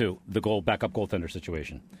 Real quick, too, the backup goaltender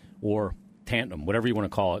situation or tandem, whatever you want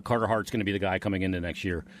to call it. Carter Hart's going to be the guy coming into next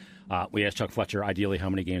year. We asked Chuck Fletcher, ideally, how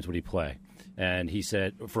many games would he play? And he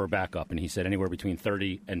said, for a backup, and he said anywhere between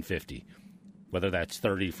 30 and 50. Whether that's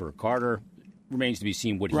 30 for Carter remains to be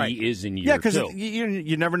seen what he is in year two. Yeah, because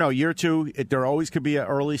you never know. Year two, there always could be an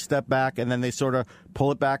early step back, and then they sort of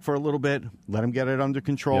pull it back for a little bit, let him get it under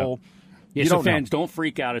control. Yep. Yeah, so fans, don't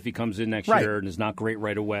freak out if he comes in next year and is not great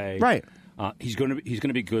right away. Right. He's going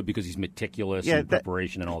to be good because he's meticulous in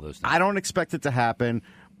preparation and all those things. I don't expect it to happen,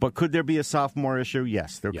 but could there be a sophomore issue?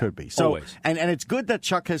 Yes, there could be. So, always. And it's good that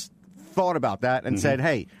Chuck has thought about that and said,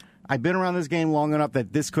 hey, I've been around this game long enough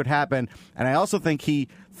that this could happen. And I also think he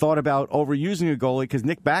thought about overusing a goalie because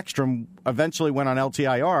Nick Backstrom eventually went on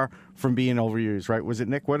LTIR from being overused, right? Was it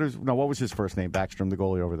Nick? What was his first name? Backstrom, the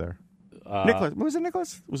goalie over there. Nicholas. Was it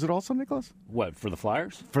Nicholas? Was it also Nicholas? What, for the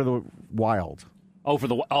Flyers? For the Wild. Oh,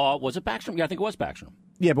 was it Backstrom? Yeah, I think it was Backstrom.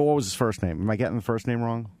 Yeah, but what was his first name? Am I getting the first name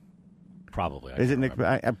wrong? Probably. Is it Nick?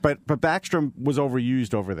 But Backstrom was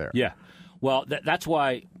overused over there. Yeah. Well, that's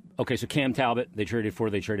why. Okay, so Cam Talbot, they traded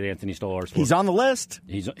Anthony Stolarz for. He's on the list.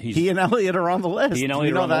 He and Elliott are on the list. He and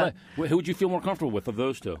Elliott are on the list. Who would you feel more comfortable with of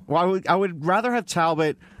those two? Well, I would rather have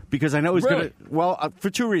Talbot because I know he's going to. Well,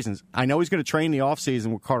 for two reasons. I know he's going to train the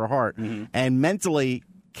offseason with Carter Hart, and mentally,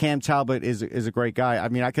 Cam Talbot is a great guy. I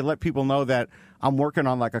mean, I could let people know that I'm working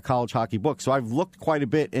on like a college hockey book, so I've looked quite a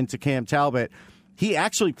bit into Cam Talbot. He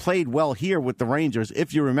actually played well here with the Rangers.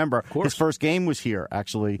 If you remember, his first game was here,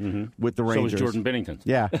 actually, with the Rangers. So was Jordan Binnington.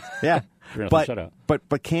 Yeah.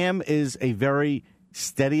 But Cam is a very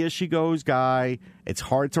steady-as-she-goes guy. It's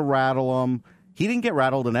hard to rattle him. He didn't get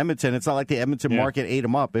rattled in Edmonton. It's not like the Edmonton market ate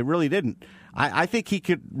him up. It really didn't. I think he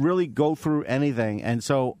could really go through anything. And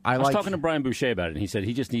so I was talking to Brian Boucher about it, and he said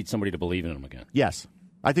he just needs somebody to believe in him again. Yes.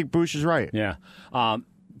 I think Boucher is right. Yeah.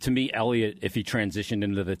 To me, Elliott, if he transitioned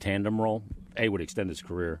into the tandem role, would extend his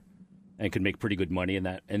career and could make pretty good money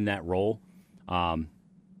in that role. And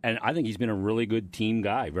I think he's been a really good team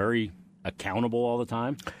guy, very accountable all the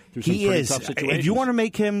time through some pretty tough situations. If you want to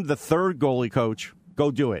make him the third goalie coach,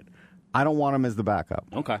 go do it. I don't want him as the backup.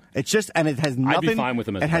 Okay. It's just, and it has nothing. I'd be fine with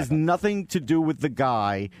him as the backup. It has nothing to do with the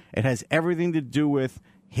guy. It has everything to do with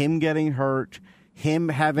him getting hurt, him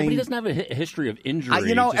having. But he doesn't have a history of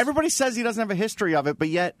injury. Everybody says he doesn't have a history of it, but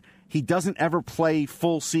yet he doesn't ever play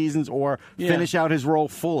full seasons or finish out his role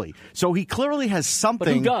fully. So he clearly has something.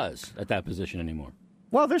 But who does at that position anymore?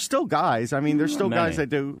 Well, there's still guys. I mean, there's still guys that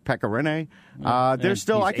do. Pekka Rinne. There's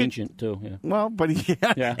still. He's ancient too. Yeah. Well, but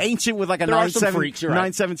ancient with like a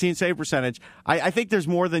 917 save percentage. I think there's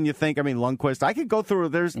more than you think. I mean, Lundqvist. I could go through.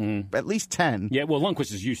 There's at least 10. Yeah. Well,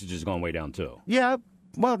 Lundqvist's usage has gone way down too. Yeah,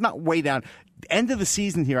 well, not way down. End of the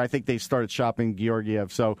season here, I think they started shopping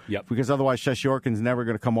Georgiev. So because otherwise Sheshyorkin's never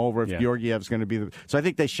going to come over if Georgiev's going to be the. So I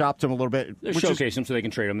think they shopped him a little bit. They showcase him so they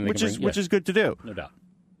can trade him, and which is good to do. No doubt.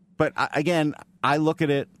 But again, I look at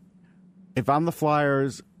it. If I'm the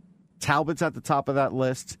Flyers, Talbot's at the top of that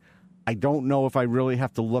list. I don't know if I really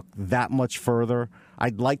have to look that much further.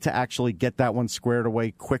 I'd like to actually get that one squared away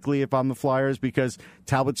quickly if I'm the Flyers, because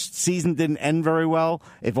Talbot's season didn't end very well.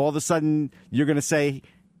 If all of a sudden you're going to say,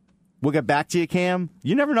 we'll get back to you, Cam,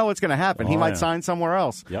 you never know what's going to happen. He might sign somewhere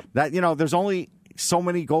else. That there's only so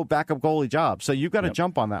many backup goalie jobs, so you've got to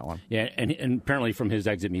jump on that one. Yeah, and apparently from his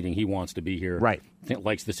exit meeting, he wants to be here. Right.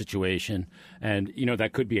 Likes the situation, and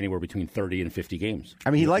that could be anywhere between 30 and 50 games. I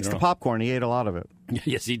mean, he likes the popcorn. He ate a lot of it.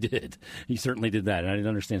 Yes, he did. He certainly did that, and I didn't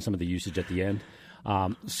understand some of the usage at the end.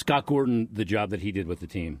 Scott Gordon, the job that he did with the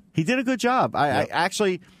team. He did a good job. I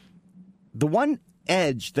actually, the one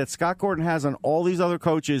edge that Scott Gordon has on all these other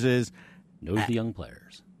coaches is knows the young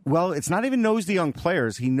players. Well, it's not even knows the young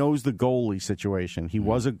players. He knows the goalie situation. He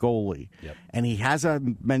was a goalie. And he has a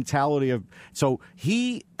mentality of... So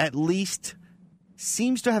he at least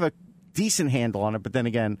seems to have a decent handle on it. But then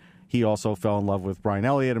again, he also fell in love with Brian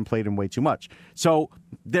Elliott and played him way too much. So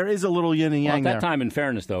there is a little yin and yang there. there. At that time, in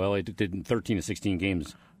fairness, though, Elliott did 13 to 16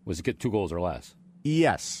 games. Was it get 2 goals or less?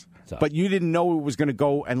 Yes. So. But you didn't know it was going to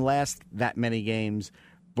go and last that many games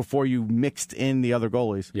before you mixed in the other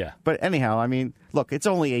goalies. Yeah. But anyhow, I mean, look, it's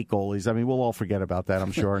only 8 goalies. I mean, we'll all forget about that,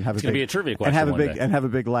 I'm sure, and have it's going to be a trivia question and have a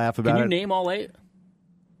big laugh about it. Can you name all 8?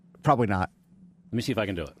 Probably not. Let me see if I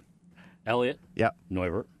can do it. Elliott. Yeah.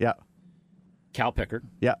 Neuvirth. Yeah. Cal Pickard.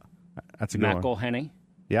 Yeah. That's a good one. McElhinney.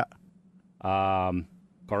 Yeah.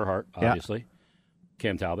 Carter Hart, obviously. Yeah.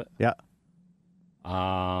 Cam Talbot. Yeah.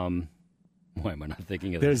 Why am I not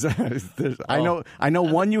thinking of this? I know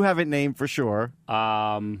one you haven't named for sure.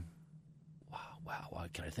 Wow. Why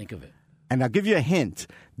can I think of it? And I'll give you a hint.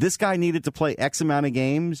 This guy needed to play X amount of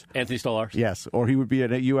games. Anthony Stolarz. Yes, or he would be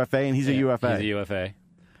at a UFA, and he's a UFA. He's a UFA.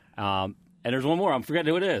 And there's one more. I'm forgetting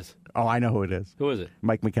who it is. Oh, I know who it is. Who is it?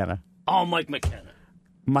 Mike McKenna. Oh, Mike McKenna.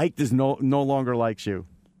 Mike does no longer likes you.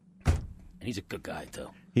 And he's a good guy, too.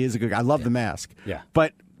 He is a good guy. I love the mask. Yeah.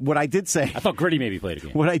 But what I did say... I thought Gritty maybe played a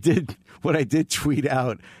game. What I did tweet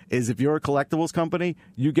out is if you're a collectibles company,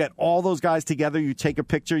 you get all those guys together, you take a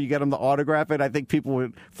picture, you get them to autograph it. I think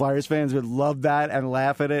Flyers fans would love that and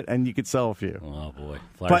laugh at it, and you could sell a few. Oh, boy.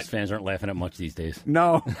 Flyers fans aren't laughing at much these days.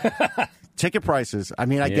 No. Ticket prices. I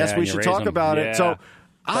mean, I guess we should talk about it. So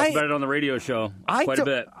talk about it on the radio show quite a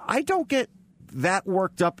bit. I don't get that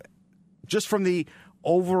worked up just from the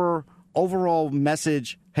overall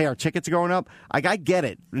message, hey, our tickets are going up. I get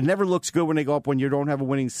it. It never looks good when they go up when you don't have a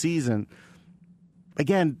winning season.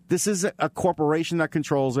 Again, this is a corporation that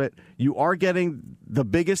controls it. You are getting the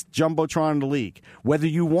biggest Jumbotron in the league. Whether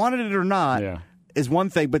you wanted it or not is one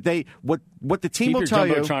thing, but what the team will tell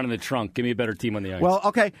you... Keep your Jumbotron in the trunk. Give me a better team on the ice. Well,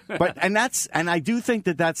 okay, and I do think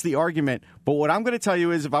that's the argument. But what I'm going to tell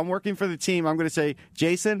you is if I'm working for the team, I'm going to say,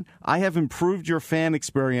 Jason, I have improved your fan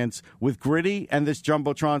experience with Gritty and this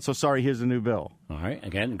Jumbotron, so sorry, here's a new bill. All right,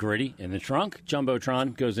 again, Gritty in the trunk,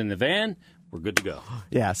 Jumbotron goes in the van, we're good to go.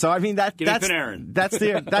 Yeah, so I mean, that's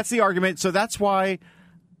the argument. So that's why,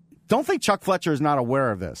 don't think Chuck Fletcher is not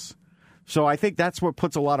aware of this. So I think that's what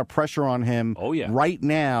puts a lot of pressure on him right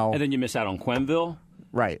now. And then you miss out on Quenneville.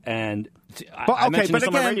 Right. And I mentioned this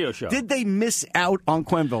on my radio show. Did they miss out on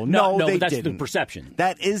Quenneville? No, they that's didn't. The perception.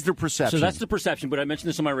 That is the perception. So that's the perception, but I mentioned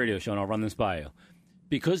this on my radio show, and I'll run this by you.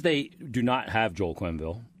 Because they do not have Joel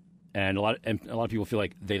Quenneville, and a lot of people feel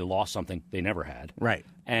like they lost something they never had. Right.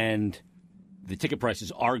 And the ticket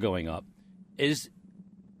prices are going up.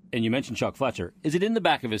 And you mentioned Chuck Fletcher. Is it in the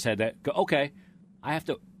back of his head that, okay, I have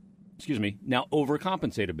to... now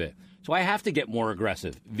overcompensate a bit. So I have to get more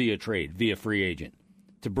aggressive via trade, via free agent,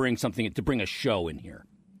 to bring a show in here.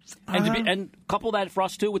 And couple that for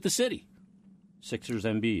us, too, with the city. Sixers,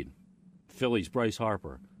 Embiid. Phillies, Bryce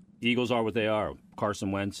Harper. Eagles are what they are.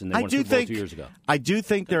 Carson Wentz, and they won a Super Bowl 2 years ago. I do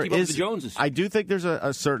think there is... The Joneses. I do think there's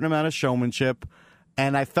a certain amount of showmanship,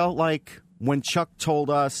 and I felt like when Chuck told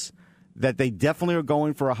us that they definitely are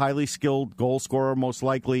going for a highly skilled goal scorer, most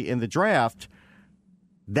likely in the draft...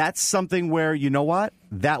 That's something where, you know what?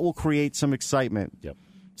 That will create some excitement. Yep.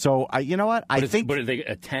 So, you know what? But if they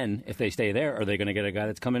a 10, if they stay there, are they going to get a guy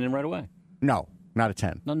that's coming in right away? No, not a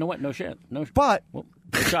 10. No shit. No. But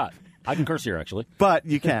good shot. I can curse here, actually. But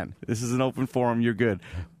you can. This is an open forum. You're good.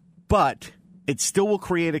 But it still will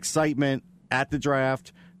create excitement at the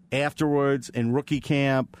draft, afterwards, in rookie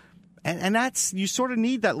camp. And you sort of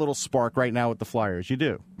need that little spark right now with the Flyers. You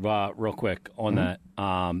do. Real quick on that.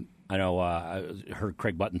 I know I heard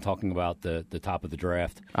Craig Button talking about the top of the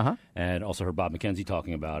draft, and also heard Bob McKenzie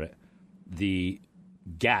talking about it. The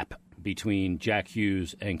gap between Jack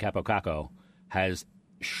Hughes and Capo Caco has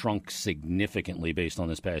shrunk significantly based on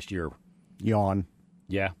this past year. Yawn.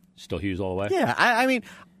 Yeah, still Hughes all the way. Yeah, I mean,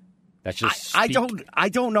 that's just. I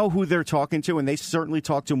don't know who they're talking to, and they certainly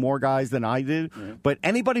talk to more guys than I did. Mm-hmm. But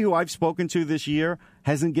anybody who I've spoken to this year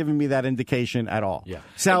hasn't given me that indication at all. Yeah,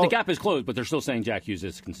 so the gap is closed, but they're still saying Jack Hughes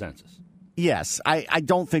is consensus. Yes, I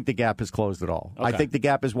don't think the gap is closed at all. Okay. I think the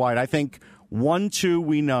gap is wide. I think 1, 2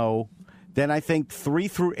 we know. Then I think 3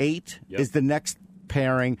 through 8 is the next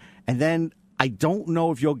pairing, and then I don't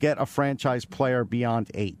know if you'll get a franchise player beyond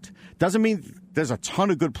 8. Doesn't mean there's a ton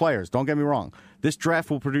of good players. Don't get me wrong. This draft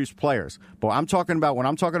will produce players, but when I'm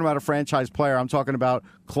talking about a franchise player, I'm talking about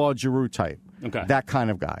Claude Giroux type. Okay. That kind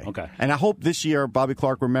of guy. Okay. And I hope this year Bobby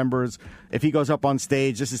Clark remembers if he goes up on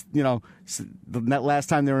stage. This is, the last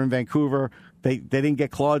time they were in Vancouver, they didn't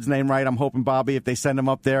get Claude's name right. I'm hoping Bobby, if they send him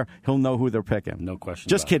up there, he'll know who they're picking. No question.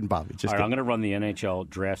 Just kidding, Bobby. Just all right, kidding. I'm going to run the NHL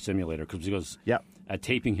draft simulator because at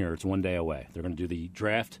taping here, it's 1 day away. They're going to do the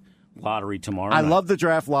draft lottery tomorrow I night. love the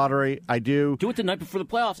draft lottery. I do. Do it the night before the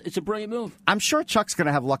playoffs. It's a brilliant move. I'm sure Chuck's going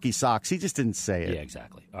to have lucky socks. He just didn't say it. Yeah,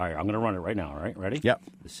 exactly. All right, I'm going to run it right now. All right, ready? Yep.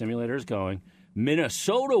 The simulator is going.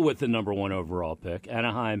 Minnesota with the number 1 overall pick.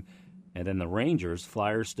 Anaheim, and then the Rangers.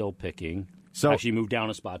 Flyers still picking. So actually moved down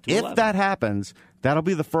a spot to if 11. that happens, that'll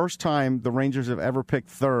be the first time the Rangers have ever picked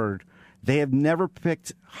third. They have never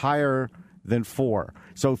picked higher than 4.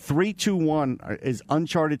 So 3-2-1 is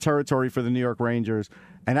uncharted territory for the New York Rangers.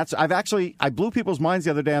 And I blew people's minds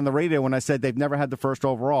the other day on the radio when I said they've never had the first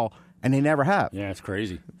overall, and they never have. Yeah, it's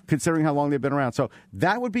crazy. Considering how long they've been around. So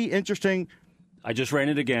that would be interesting. I just ran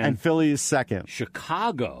it again. And Philly is second.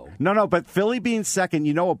 Chicago. No, but Philly being second,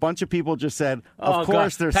 a bunch of people just said, of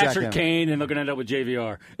course they're Patrick second. Kane, and they're going to end up with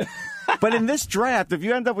JVR. But in this draft, if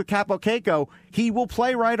you end up with Capo Caco, he will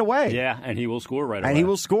play right away. Yeah, and he will score right away. And he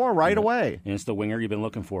will score right away. And it's the winger you've been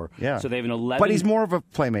looking for. Yeah. So they have an 11. But he's more of a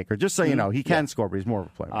playmaker. Just so you know, he can score, but he's more of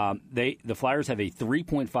a playmaker. The Flyers have a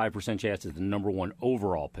 3.5% chance at the number 1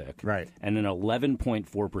 overall pick. Right. And an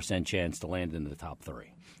 11.4% chance to land in the top 3.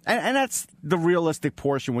 And that's the realistic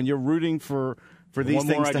portion when you're rooting for these things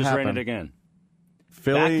to happen. I just ran it again.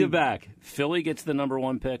 Philly, Back-to-back. Philly gets the number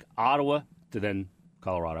 1 pick. Ottawa to then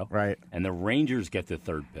Colorado. Right. And the Rangers get the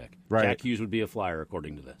 3rd pick. Right. Jack Hughes would be a Flyer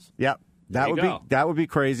according to this. Yep. That would be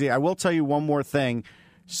crazy. I will tell you one more thing.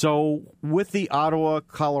 So with the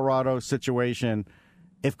Ottawa-Colorado situation,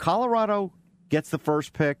 if Colorado gets the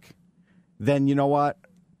first pick, then you know what?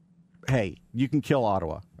 Hey, you can kill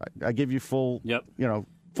Ottawa. I give you full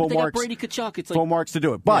marks. Brady Tkachuk. It's full marks to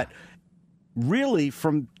do it. But really,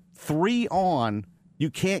 from 3 on, you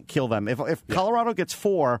can't kill them. If Colorado gets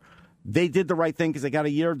 4, they did the right thing because they got a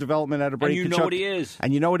year of development out of Brady Tkachuk. And you know what he is.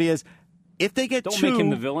 And you know what he is. If they get 2... Don't make him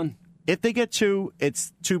the villain. If they get 2,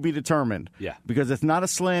 it's to be determined. Yeah. Because it's not a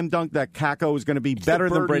slam dunk that Kako is going to be better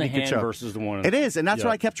than Brady Tkachuk. Versus the one. It is, and that's what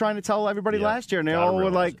I kept trying to tell everybody last year. And they all were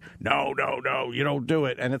like, no, you don't do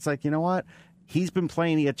it. And it's like, you know what? He's been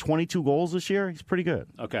playing. He had 22 goals this year. He's pretty good.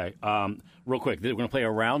 Okay. Real quick, we're going to play a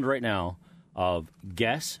round right now of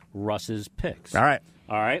Guess Russ's Picks. All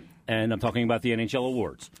right. And I'm talking about the NHL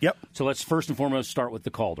awards. Yep. So let's first and foremost start with the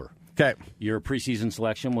Calder. Okay. Your preseason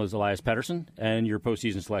selection was Elias Pettersson, and your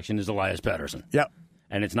postseason selection is Elias Pettersson. Yep.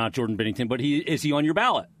 And it's not Jordan Binnington, but is he on your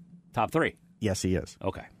ballot? Top 3? Yes, he is.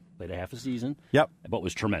 Okay. Played a half a season. Yep. But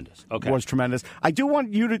was tremendous. Okay. Was tremendous. I do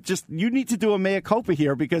want you to you need to do a mea culpa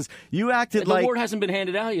here because you acted the award hasn't been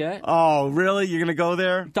handed out yet. Oh, really? You're going to go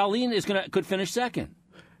there? Dahlin could finish second.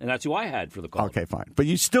 And that's who I had for the Calder. Okay, fine. But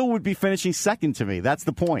you still would be finishing second to me. That's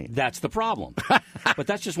the point. That's the problem. But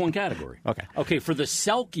that's just one category. Okay. Okay, for the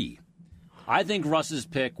Selke, I think Russ's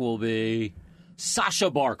pick will be Sasha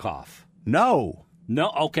Barkov. No.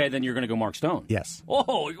 Okay, then you're going to go Mark Stone. Yes.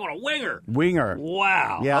 Oh, you're going to winger. Winger.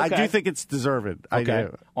 Wow. Yeah, okay. I do think it's deserved. I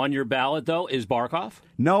do. On your ballot, though, is Barkov?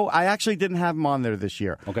 No, I actually didn't have him on there this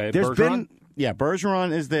year. Okay, There's Bergeron?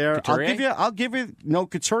 Bergeron is there. Couturier? I'll give you. No,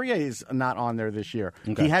 Couturier is not on there this year.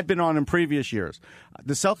 Okay. He had been on in previous years.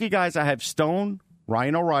 The Selke guys, I have Stone,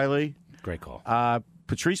 Ryan O'Reilly. Great call.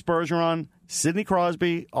 Patrice Bergeron, Sidney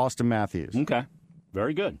Crosby, Austin Matthews. Okay.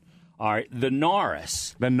 Very good. All right, the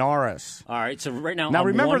Norris. All right, so right now, Now, I'm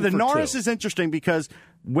remember, 1 the for Norris 2. is interesting because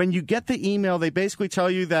when you get the email, they basically tell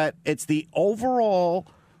you that it's the overall,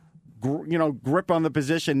 grip on the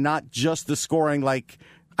position, not just the scoring. Like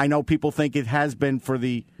I know people think it has been for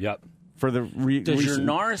the Does recent your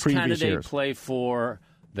Norris previous candidate years. play for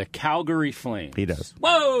the Calgary Flames? He does.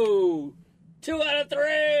 Whoa! 2 out of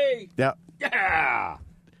 3. Yeah. Yeah.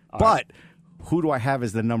 But Who do I have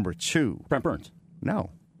as the number 2? Brent Burns.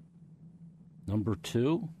 No. Number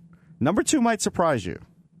 2? Number 2 might surprise you.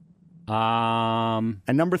 And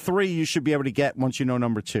number 3 you should be able to get once you know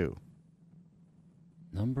number 2.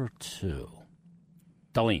 Number 2.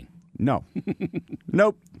 Darlene. No.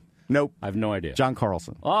 Nope. I have no idea. John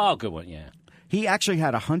Carlson. Oh, good one, yeah. He actually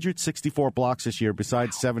had 164 blocks this year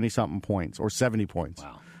besides 70-something points or 70 points.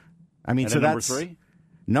 Wow. I mean, And so number that's 3?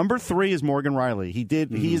 Number 3 is Morgan Riley.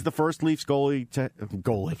 He's the first Leafs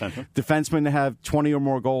defenseman to have 20 or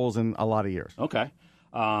more goals in a lot of years. Okay.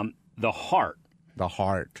 The Heart. The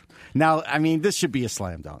Heart. Now, I mean, this should be a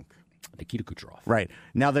slam dunk. Nikita Kucherov. Right.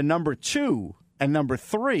 Now, the number 2 and number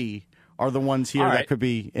 3 are the ones here that could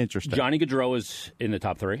be interesting. Johnny Gaudreau is in the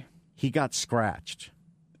top 3. He got scratched.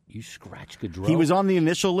 You scratched Gaudreau? He was on the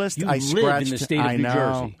initial list. You I live scratched. in the state of New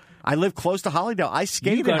Jersey. I live close to Hollydale. I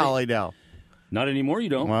skated at Hollydale. Not anymore, you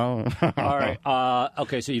don't. Well, all right.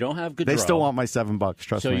 Okay, so you don't have Gaudreau. They still want my $7,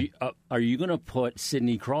 trust me. So are you going to put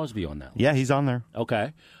Sidney Crosby on that list? Yeah, he's on there.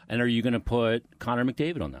 Okay. And are you going to put Connor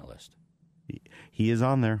McDavid on that list? He is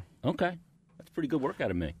on there. Okay. That's pretty good work out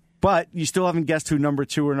of me. But you still haven't guessed who number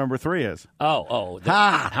 2 or number 3 is.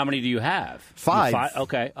 How many do you have? 5.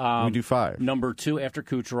 Okay. We do 5. Number 2 after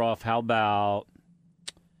Kucherov, how about...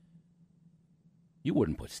 You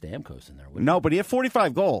wouldn't put Stamkos in there, would you? No, but he had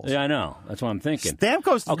 45 goals. Yeah, I know. That's what I'm thinking.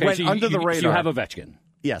 Stamkos went under the radar. So you have Ovechkin.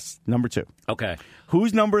 Yes, number 2. Okay.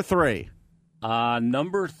 Who's number 3?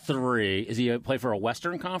 Number 3, is he play for a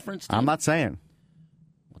Western Conference team? I'm not saying.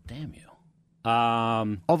 Well, damn you.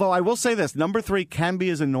 Although I will say this, number 3 can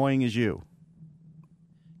be as annoying as you.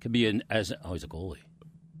 Could be he's a goalie.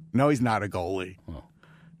 No, he's not a goalie. Oh.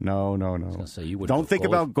 No. I was gonna say, you wouldn't Don't put think goalie.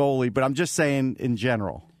 about goalie, but I'm just saying in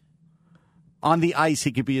general. On the ice,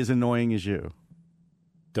 he could be as annoying as you.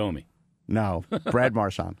 Domi. No, Brad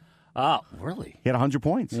Marchand. Oh, really? He had 100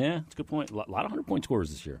 points. Yeah, that's a good point. A lot of 100-point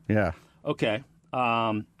scorers this year. Yeah. Okay.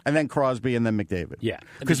 And then Crosby and then McDavid. Yeah.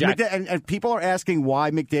 Because and people are asking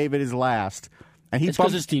why McDavid is last. And it's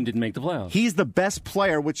because his team didn't make the playoffs. He's the best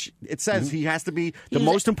player, which it says he has to be the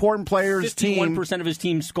most important player of his team. 51% of his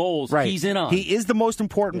team's goals, right. He's in on. He is the most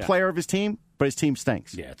important player of his team, but his team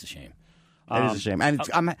stinks. Yeah, it's a shame. It is a shame.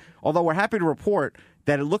 And although we're happy to report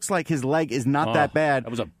that it looks like his leg is not that bad. That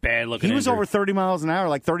was a bad looking He was injury. over 30 miles an hour,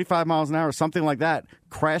 like 35 miles an hour, something like that,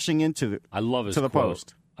 crashing into I love his to the quote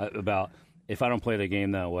post. About, if I don't play the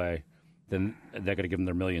game that way, then they're going to give him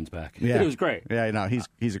their millions back. Yeah. It was great. Yeah, no,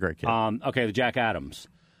 he's a great kid. Okay, the Jack Adams.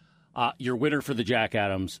 Your winner for the Jack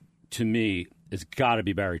Adams, to me, has got to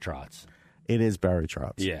be Barry Trotz. It is Barry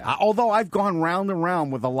Trotz. Yeah. Although I've gone round and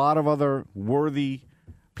round with a lot of other worthy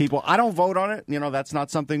people. I don't vote on it. That's not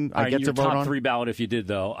something I get to vote on. Your top 3 ballot, if you did,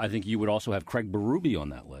 though, I think you would also have Craig Berube on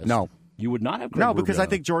that list. No. You would not have Craig No, Berube because I on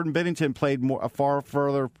think Jordan Binnington played a far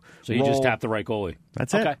further So you just tapped the right goalie.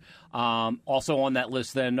 That's okay. it. Also on that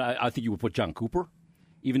list, then, I think you would put John Cooper,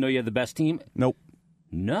 even though you have the best team. Nope.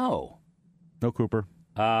 No Cooper.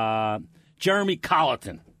 Jeremy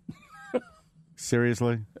Colleton.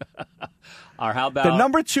 Seriously? Or how about the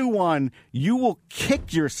number 2 one, you will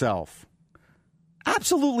kick yourself.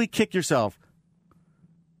 Absolutely kick yourself.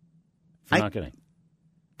 If you're not kidding.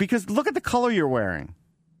 Because look at the color you're wearing.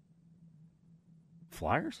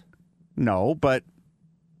 Flyers? No, but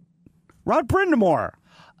Rod Brind'Amour.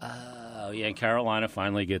 Oh, yeah, Carolina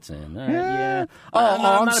finally gets in. Yeah.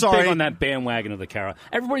 I'm not sorry. big on that bandwagon of the Carolina.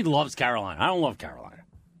 Everybody loves Carolina. I don't love Carolina.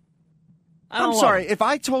 I'm sorry. If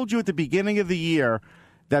I told you at the beginning of the year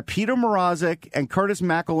that Peter Mrazek and Curtis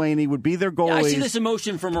McElhinney would be their goalies. Yeah, I see this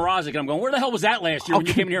emotion from Mrazek, and I'm going, where the hell was that last year when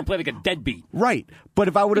you came in here and played like a deadbeat? Right. But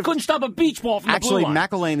if I would have... He couldn't stop a beach ball from Actually, the blue line.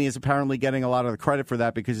 McElhinney is apparently getting a lot of the credit for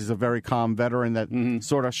that because he's a very calm veteran that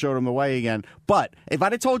sort of showed him the way again. But if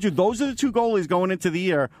I'd have told you those are the 2 goalies going into the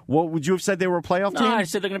year, what would you have said they were a playoff team? No, I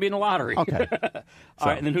said they're going to be in the lottery. Okay. All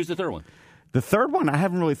right, and then who's the third one? The third one I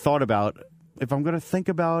haven't really thought about. If I'm going to think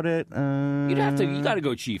about it, You got to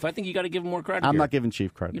go Chief. I think you got to give him more credit. I'm here. not giving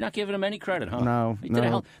Chief credit. You're not giving him any credit, huh?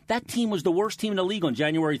 No. That team was the worst team in the league on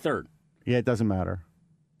January 3rd. Yeah, it doesn't matter.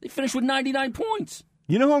 They finished with 99 points.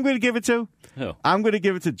 You know who I'm going to give it to? Who? I'm going to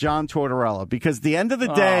give it to John Tortorella because at the end of the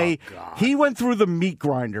day, he went through the meat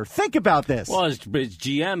grinder. Think about this. Well, his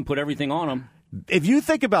GM put everything on him. If you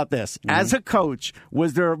think about this, as a coach,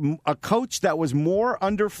 was there a coach that was more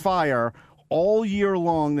under fire all year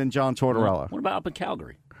long than John Tortorella? What about up in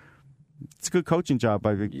Calgary? It's a good coaching job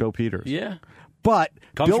by Bill Peters. Yeah. But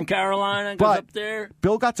Comes from Carolina, goes up there.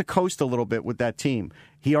 Bill got to coast a little bit with that team.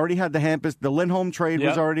 He already had the Hampus. The Lindholm trade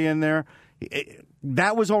was already in there.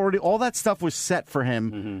 That was already, all that stuff was set for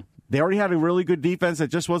him. They already had a really good defense that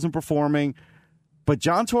just wasn't performing. But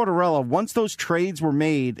John Tortorella, once those trades were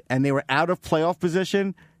made and they were out of playoff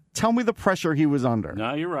position, tell me the pressure he was under.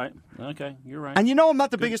 No, you're right. Okay, you're right. And I'm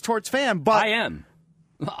not the biggest Torts fan, but I am.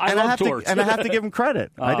 I love Torts. And I have to give him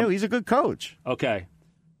credit. I do. He's a good coach. Okay.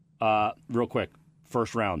 Real quick.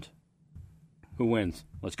 First round. Who wins?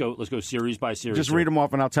 Let's go series by series. Just read them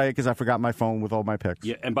off, and I'll tell you because I forgot my phone with all my picks.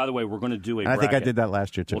 Yeah, and by the way, we're going to do a bracket. I think I did that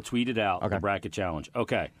last year, too. We'll tweet it out, okay. The bracket challenge.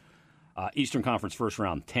 Okay. Eastern Conference first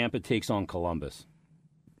round. Tampa takes on Columbus.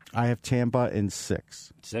 I have Tampa in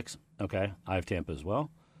 6. 6? Okay. I have Tampa as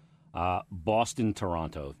well. Boston,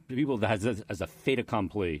 Toronto. People that as a fait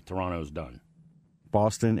accompli, Toronto's done.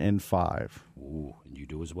 Boston in 5. Ooh, and you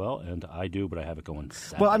do as well, and I do, but I have it going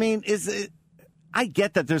 7. Well, I mean, I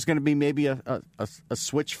get that there's going to be maybe a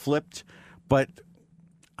switch flipped, but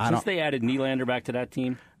since they added Nylander back to that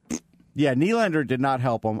team. Yeah, Nylander did not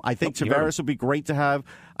help them. I think Tavares would be great to have.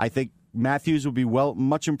 I think Matthews will be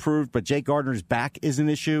much improved, but Jake Gardner's back is an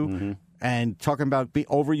issue. Mm-hmm. And talking about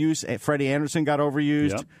overuse, Freddie Anderson got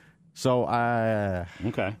overused. Yep. So,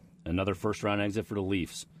 okay. Another first-round exit for the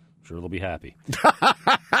Leafs. I'm sure they'll be happy.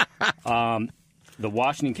 The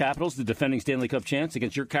Washington Capitals, the defending Stanley Cup champs,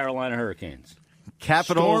 against your Carolina Hurricanes.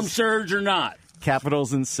 Capitals. Storm surge or not.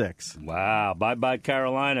 Capitals in 6. Wow. Bye-bye,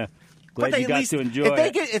 Carolina. Glad you got to enjoy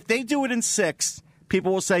it. If they do it in 6,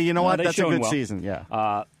 people will say, you know what, that's a good season.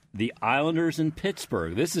 Yeah. The Islanders in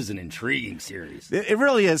Pittsburgh. This is an intriguing series. It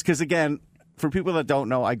really is because, again, for people that don't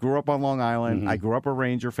know, I grew up on Long Island. Mm-hmm. I grew up a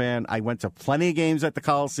Ranger fan. I went to plenty of games at the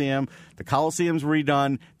Coliseum. The Coliseum's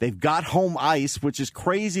redone. They've got home ice, which is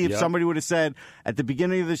crazy if somebody would have said at the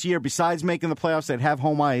beginning of this year, besides making the playoffs, they'd have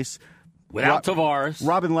home ice. Without Tavares.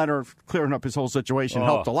 Robin Leonard clearing up his whole situation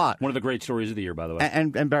helped a lot. One of the great stories of the year, by the way.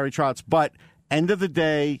 And Barry Trotz. But end of the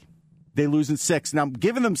day, they lose in 6. Now, I'm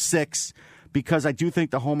giving them 6 because I do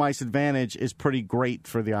think the home ice advantage is pretty great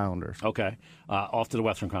for the Islanders. Okay. Off to the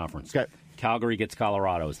Western Conference. Okay. Calgary gets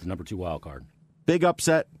Colorado as the number 2 wild card. Big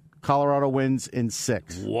upset. Colorado wins in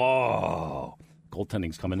 6. Whoa.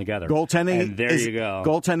 Goaltending's coming together. Goaltending. And there you go.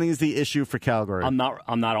 Goaltending is the issue for Calgary. I'm not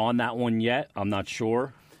on that one yet. I'm not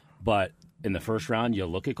sure. But in the first round, you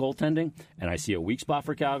look at goaltending, and I see a weak spot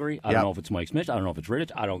for Calgary. I don't know if it's Mike Smith. I don't know if it's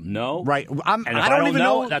Rittich. I don't know. Right. And if I don't even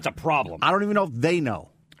know, that's a problem. I don't even know if they know.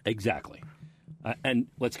 Exactly. And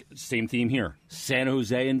same theme here. San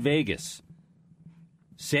Jose and Vegas.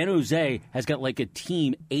 San Jose has got like a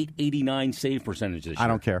team 889 save percentage this year. I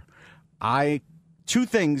don't care. 2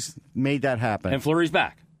 things made that happen. And Fleury's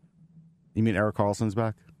back. You mean Erik Karlsson's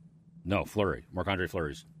back? No, Fleury. Marc-Andre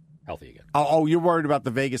Fleury's healthy again. Oh, you're worried about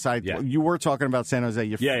the Vegas side. Yeah. You were talking about San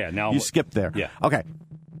Jose. Now you skipped there. Yeah. Okay.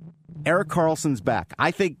 Erik Karlsson's back.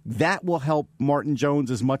 I think that will help Martin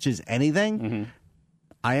Jones as much as anything. Mm-hmm.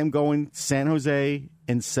 I am going San Jose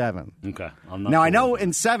in 7. Okay. Now, I know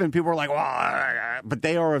in 7, people are like, well, but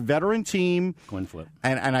they are a veteran team. Coin flip.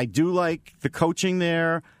 And I do like the coaching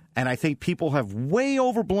there. And I think people have way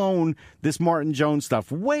overblown this Martin Jones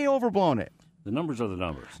stuff. Way overblown it. The numbers are the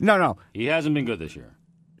numbers. No. He hasn't been good this year.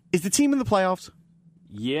 Is the team in the playoffs?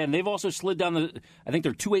 Yeah, and they've also slid down I think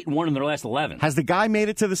they're 2-8-1 in their last 11. Has the guy made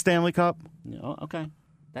it to the Stanley Cup? No, okay.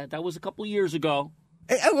 That was a couple of years ago.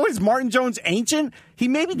 What is Martin Jones ancient? He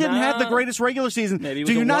maybe didn't have the greatest regular season. Maybe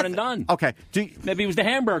he was one and done. Okay. Maybe he was the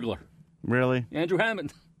Hamburglar. Really? Andrew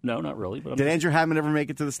Hammond. No, not really. But Did Andrew Hammond ever make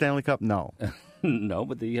it to the Stanley Cup? No. No,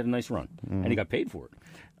 but he had a nice run, and he got paid for it.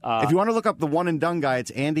 If you want to look up the one and done guy, it's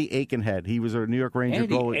Andy Aikenhead. He was a New York Ranger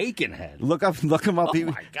goalie. Andy Aikenhead. Look him up. Oh,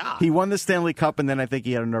 my God. He won the Stanley Cup, and then I think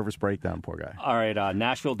he had a nervous breakdown, poor guy. All right,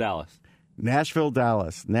 Nashville, Dallas.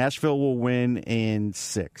 Nashville will win in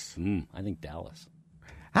 6. I think Dallas.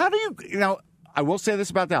 How do you I will say this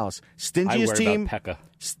about Dallas. Stingiest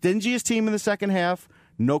team in the second half.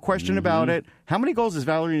 No question about it. How many goals does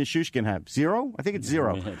Valeri Nichushkin have? 0? I think it's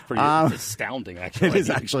 0. It's pretty astounding, actually. It is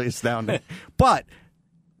actually astounding. But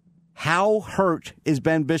how hurt is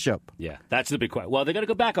Ben Bishop? Yeah, that's the big question. Well, they got to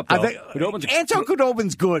go back up, though. Anton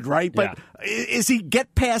Khudobin's good, right? But is he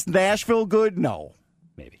get past Nashville good? No.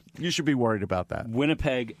 Maybe. You should be worried about that.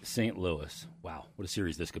 Winnipeg, St. Louis. Wow, what a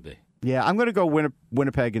series this could be. Yeah, I'm going to go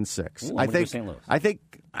Winnipeg in 6. Ooh, I think St. Louis.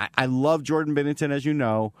 I love Jordan Binnington, as you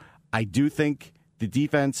know. I do think the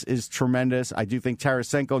defense is tremendous. I do think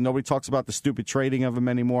Tarasenko, nobody talks about the stupid trading of him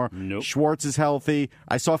anymore. Nope. Schwartz is healthy.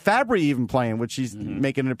 I saw Fabry even playing, which he's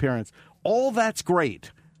making an appearance. All that's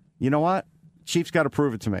great. You know what? Chiefs got to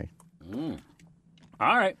prove it to me.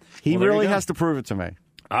 All right. He really has to prove it to me.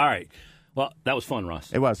 All right. Well, that was fun,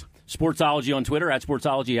 Ross. It was. Sportsology on Twitter,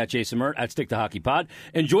 @Sportsology, @Jason Mert, @StickToHockeyPod.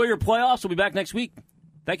 Enjoy your playoffs. We'll be back next week.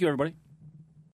 Thank you, everybody.